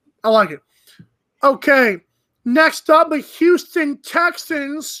 I like it. Okay, next up, the Houston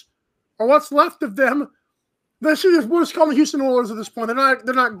Texans, or what's left of them. We'll just call them the Houston Oilers at this point. They're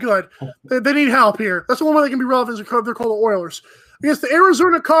not good. They need help here. That's the one way they can be relevant. They're called the Oilers against the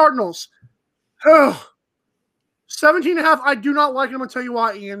Arizona Cardinals. 17.5. I do not like it. I'm going to tell you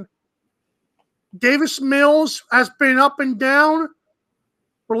why, Ian. Davis Mills has been up and down.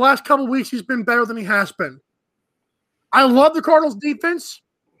 For the last couple of weeks, he's been better than he has been. I love the Cardinals' defense,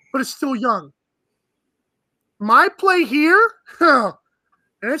 but it's still young. My play here, and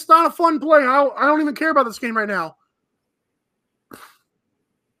it's not a fun play. I don't even care about this game right now.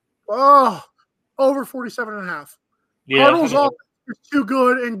 Oh, over 47.5. Yeah, Cardinals offense is too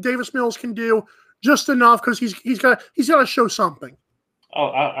good, and Davis Mills can do just enough because he's got to show something. Oh,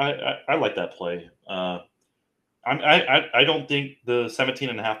 I like that play. I don't think the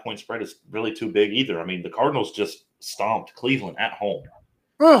 17.5 point spread is really too big either. I mean, the Cardinals just stomped Cleveland at home.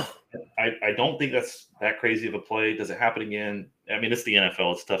 Oh. I don't think that's that crazy of a play. Does it happen again? I mean, it's the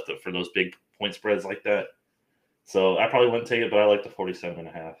NFL. It's tough for those big point spreads like that. So I probably wouldn't take it, but I like the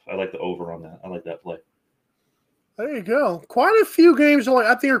 47.5. I like the over on that. I like that play. There you go. Quite a few games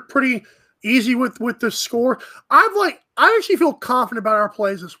I think are pretty easy with the score. I actually feel confident about our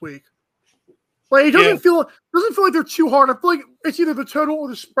plays this week. Like it doesn't feel like they're too hard. I feel like it's either the total or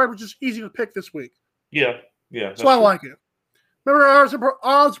the spread, which is easy to pick this week. Yeah. So I like it. Remember,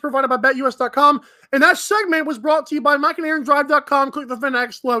 odds provided by BetUS.com, and that segment was brought to you by MikeandAaronDrive.com. Click the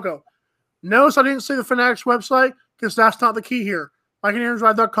Fanatics logo. Notice I didn't say the Fanatics website because that's not the key here.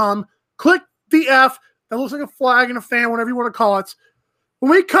 MikeandAaronDrive.com. Click the F. That looks like a flag and a fan, whatever you want to call it.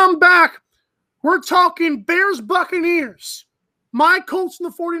 When we come back, we're talking Bears-Buccaneers, my Colts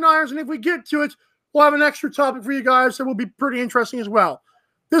and the 49ers, and if we get to it, we'll have an extra topic for you guys that will be pretty interesting as well.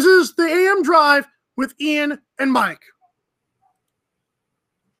 This is the AM Drive with Ian and Mike.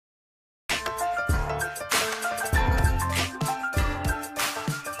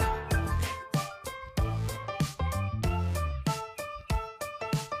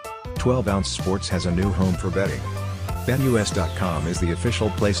 "12 Ounce Sports" has a new home for betting. BetUS.com is the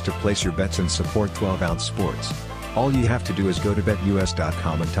official place to place your bets and support 12 Ounce Sports. All you have to do is go to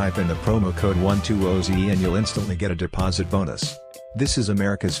BetUS.com and type in the promo code 12OZE and you'll instantly get a deposit bonus. This is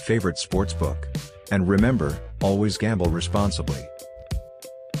America's favorite sports book. And remember, always gamble responsibly.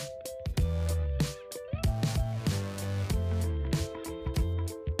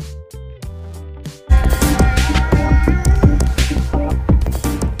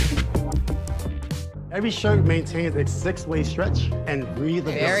 Every shirt maintains its 6-way stretch and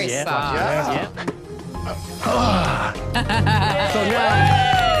breathability. Very soft. Yeah. So now,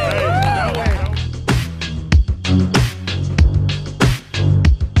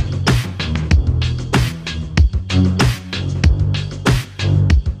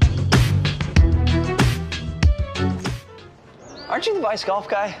 Aren't you the Vice Golf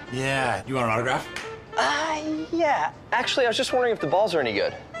guy? Yeah. You want an autograph? Yeah. Actually, I was just wondering if the balls are any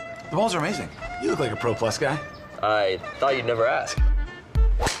good. The balls are amazing. You look like a Pro Plus guy. I thought you'd never ask.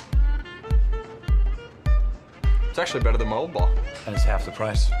 It's actually better than my old ball. And it's half the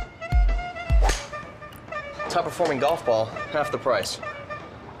price. Top performing golf ball, half the price.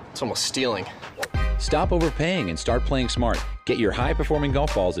 It's almost stealing. Stop overpaying and start playing smart. Get your high-performing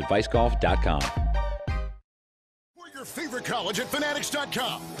golf balls at vicegolf.com. Your favorite college at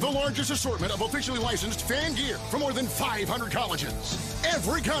Fanatics.com. The largest assortment of officially licensed fan gear from more than 500 colleges.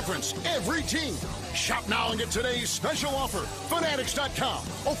 Every conference, every team. Shop now and get today's special offer. Fanatics.com.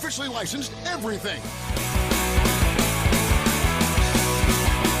 Officially licensed everything.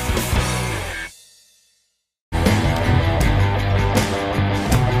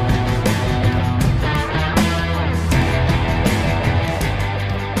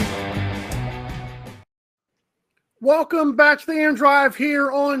 Welcome back to the AM Drive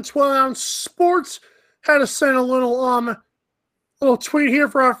here on 12 Ounce Sports. Had to send a little tweet here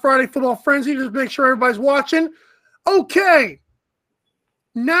for our Friday Football Frenzy to make sure everybody's watching. Okay,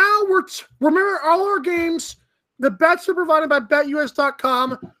 now remember all our games. The bets are provided by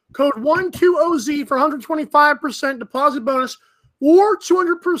BetUS.com. Code 12OZ for 125% deposit bonus or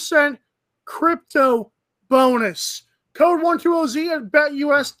 200% crypto bonus. Code 12OZ at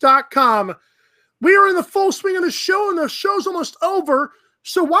BetUS.com. We are in the full swing of the show, and the show's almost over.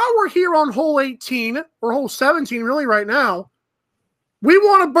 So while we're here on hole 18, or hole 17 really right now, we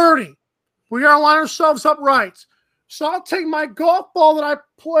want a birdie. We got to line ourselves up right. So I'll take my golf ball that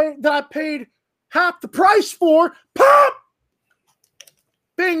I paid half the price for. Pop!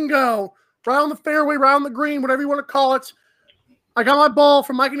 Bingo. Right on the fairway, right on the green, whatever you want to call it. I got my ball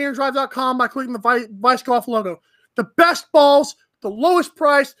from MikeandAaronDrive.com by clicking the Vice Golf logo. The best balls, the lowest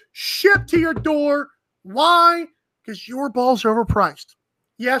price, shipped to your door. Why? Because your balls are overpriced.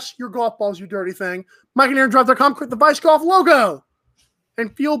 Yes, your golf balls, you dirty thing. MikeandAaronDrive.com, click the Vice Golf logo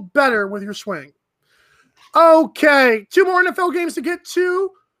and feel better with your swing. Okay, 2 more NFL games to get to.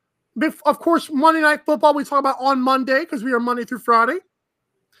 Of course, Monday Night Football we talk about on Monday because we are Monday through Friday.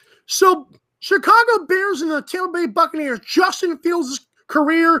 So, Chicago Bears and the Tampa Bay Buccaneers. Justin Fields'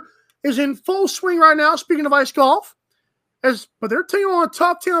 career is in full swing right now, speaking of ice golf. But they're taking on a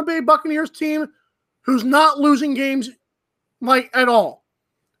tough Tampa Bay Buccaneers team who's not losing games at all.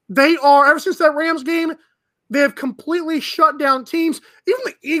 They are, ever since that Rams game, they have completely shut down teams. Even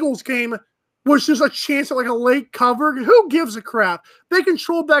the Eagles game was just a chance at a late cover. Who gives a crap? They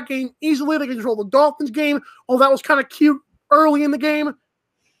controlled that game easily. They controlled the Dolphins game. Oh, that was kind of cute early in the game.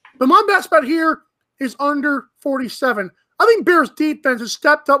 But my best bet here is under 47. I think Bears defense has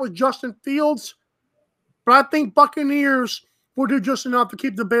stepped up with Justin Fields. But I think Buccaneers will do just enough to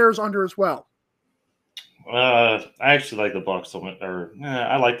keep the Bears under as well. I actually like the Bucs to win,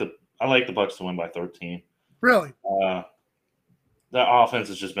 I like the Bucs to win by 13. Really? The offense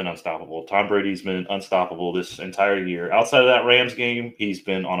has just been unstoppable. Tom Brady's been unstoppable this entire year. Outside of that Rams game, he's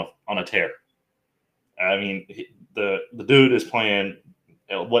been on a tear. I mean, the dude is playing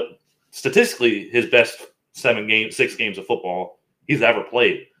what statistically his best 6 games of football he's ever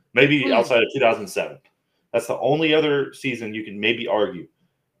played. Maybe outside of 2007. That's the only other season you can maybe argue.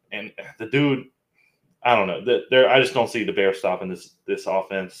 And the dude, I don't know. I just don't see the Bears stopping this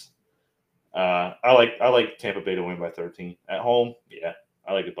offense. I like Tampa Bay to win by 13 at home. Yeah,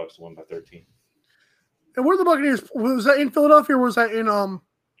 I like the Bucs to win by 13. And where the Buccaneers, was that in Philadelphia or was that in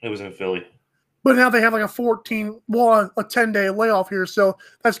It was in Philly. But now they have like a 10-day layoff here, so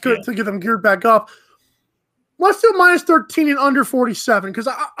that's good to get them geared back up. Let's do minus 13 and under 47 because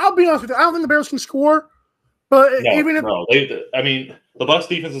I'll be honest with you, I don't think the Bears can score. But the Bucs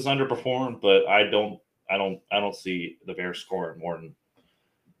defense is underperformed, but I don't see the Bears scoring more than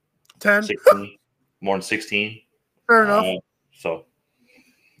 10, 16, more than 16. Fair enough. So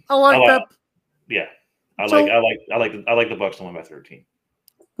I like that. Yeah, I like the Bucs to win by 13.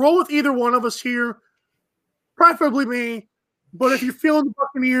 Roll with either one of us here, preferably me. But if you're feeling the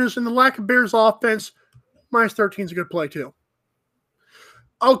Buccaneers and the lack of Bears offense, minus 13 is a good play too.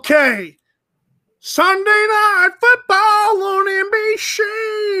 Okay. Sunday Night Football on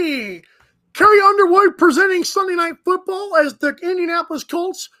NBC. Carrie Underwood presenting Sunday Night Football as the Indianapolis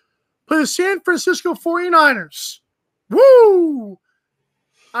Colts play the San Francisco 49ers. Woo!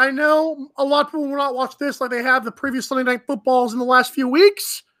 I know a lot of people will not watch this like they have the previous Sunday Night Footballs in the last few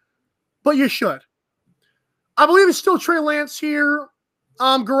weeks, but you should. I believe it's still Trey Lance here.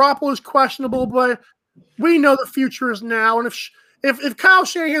 Garoppolo is questionable, but we know the future is now. And if Kyle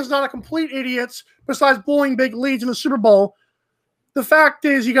Shanahan's not a complete idiot, besides blowing big leads in the Super Bowl, the fact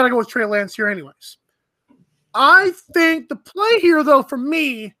is you got to go with Trey Lance here anyways. I think the play here, though, for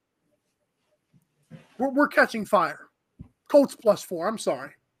me, we're catching fire. Colts +4. I'm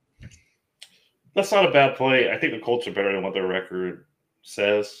sorry. That's not a bad play. I think the Colts are better than what their record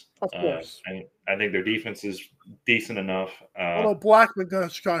says. Of course. I think their defense is decent enough. Although Blackman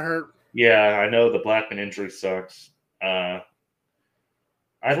just got hurt. Yeah, I know the Blackman injury sucks. I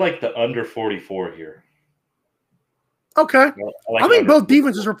like the under 44 here. Okay. I think both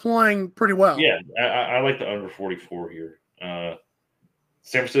defenses are playing pretty well. Yeah, I like the under 44 here. San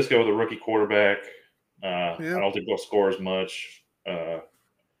Francisco with a rookie quarterback. I don't think they'll score as much.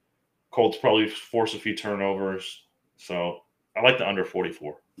 Colts probably force a few turnovers. So I like the under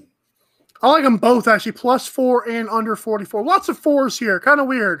 44. I like them both, actually, +4 and under 44. Lots of fours here. Kind of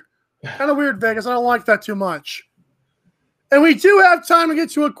weird. Vegas. I don't like that too much. And we do have time to get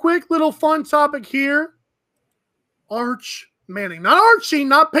to a quick little fun topic here. Arch Manning. Not Archie,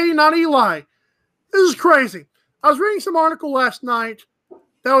 not Peyton, not Eli. This is crazy. I was reading some article last night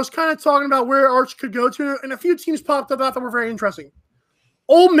that was kind of talking about where Arch could go to, and a few teams popped up that I thought were very interesting.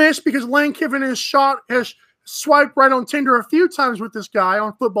 Ole Miss, because Lane Kiffin has swiped right on Tinder a few times with this guy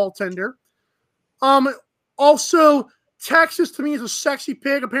on football Tinder. Also, Texas, to me, is a sexy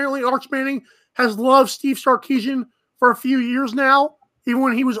pick. Apparently, Arch Manning has loved Steve Sarkisian for a few years now, even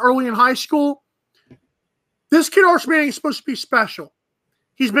when he was early in high school. This kid, Arch Manning, is supposed to be special.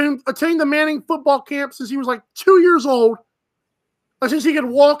 He's been attending the Manning football camp since he was like 2 years old. Since he could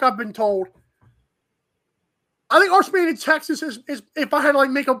walk, I've been told. I think Arch Manning to Texas is if I had to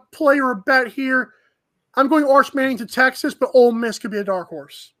make a play or a bet here, I'm going Arch Manning to Texas, but Ole Miss could be a dark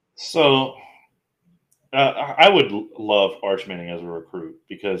horse. So I would love Arch Manning as a recruit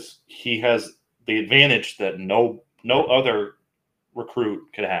because he has the advantage that no other recruit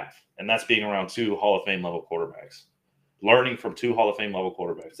could have, and that's being around 2 Hall of Fame level quarterbacks, learning from 2 Hall of Fame level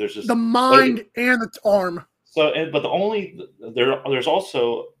quarterbacks. There's just the mind and the arm. So, but there's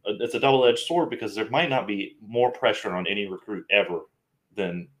also it's a double-edged sword because there might not be more pressure on any recruit ever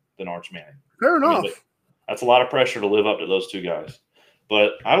than Arch Manning. Fair enough. That's a lot of pressure to live up to those 2 guys.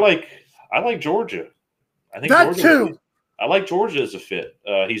 But I like Georgia. I think that Georgia too. I like Georgia as a fit.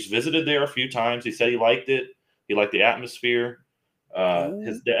 He's visited there a few times. He said he liked it. He liked the atmosphere.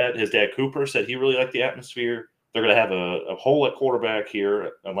 His dad Cooper said he really liked the atmosphere. They're going to have a hole at quarterback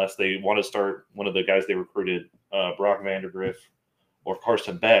here unless they want to start one of the guys they recruited, Brock Vandagriff or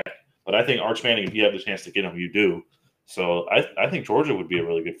Carson Beck. But I think Arch Manning, if you have the chance to get him, you do. So I think Georgia would be a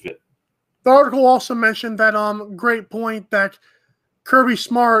really good fit. The article also mentioned that great point that Kirby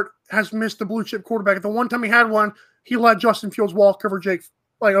Smart has missed the blue chip quarterback. The one time he had one, he let Justin Fields walk over Jake,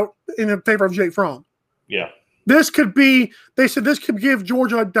 in favor of Jake Fromm. Yeah. They said this could give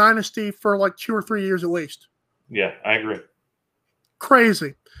Georgia a dynasty for 2 or 3 years at least. Yeah, I agree.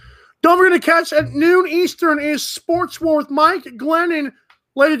 Crazy. Don't forget to catch at noon Eastern is Sports War with Mike, Glenn, and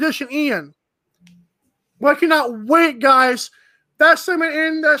late edition Ian. Well, I cannot wait, guys. That segment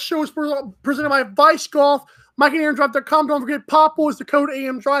and that show is presented by Vice Golf. MikeandAaronDrive.com. Don't forget, Popple is the code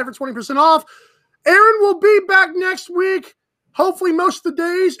AM Drive for 20% off. Aaron will be back next week, hopefully most of the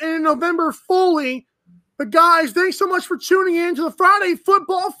days, and in November fully. But guys, thanks so much for tuning in to the Friday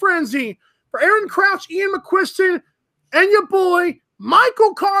Football Frenzy. For Aaron Crouch, Ian McQuiston, and your boy,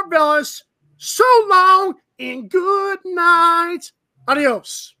 Michael Carvelis, so long and good night.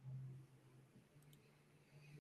 Adios.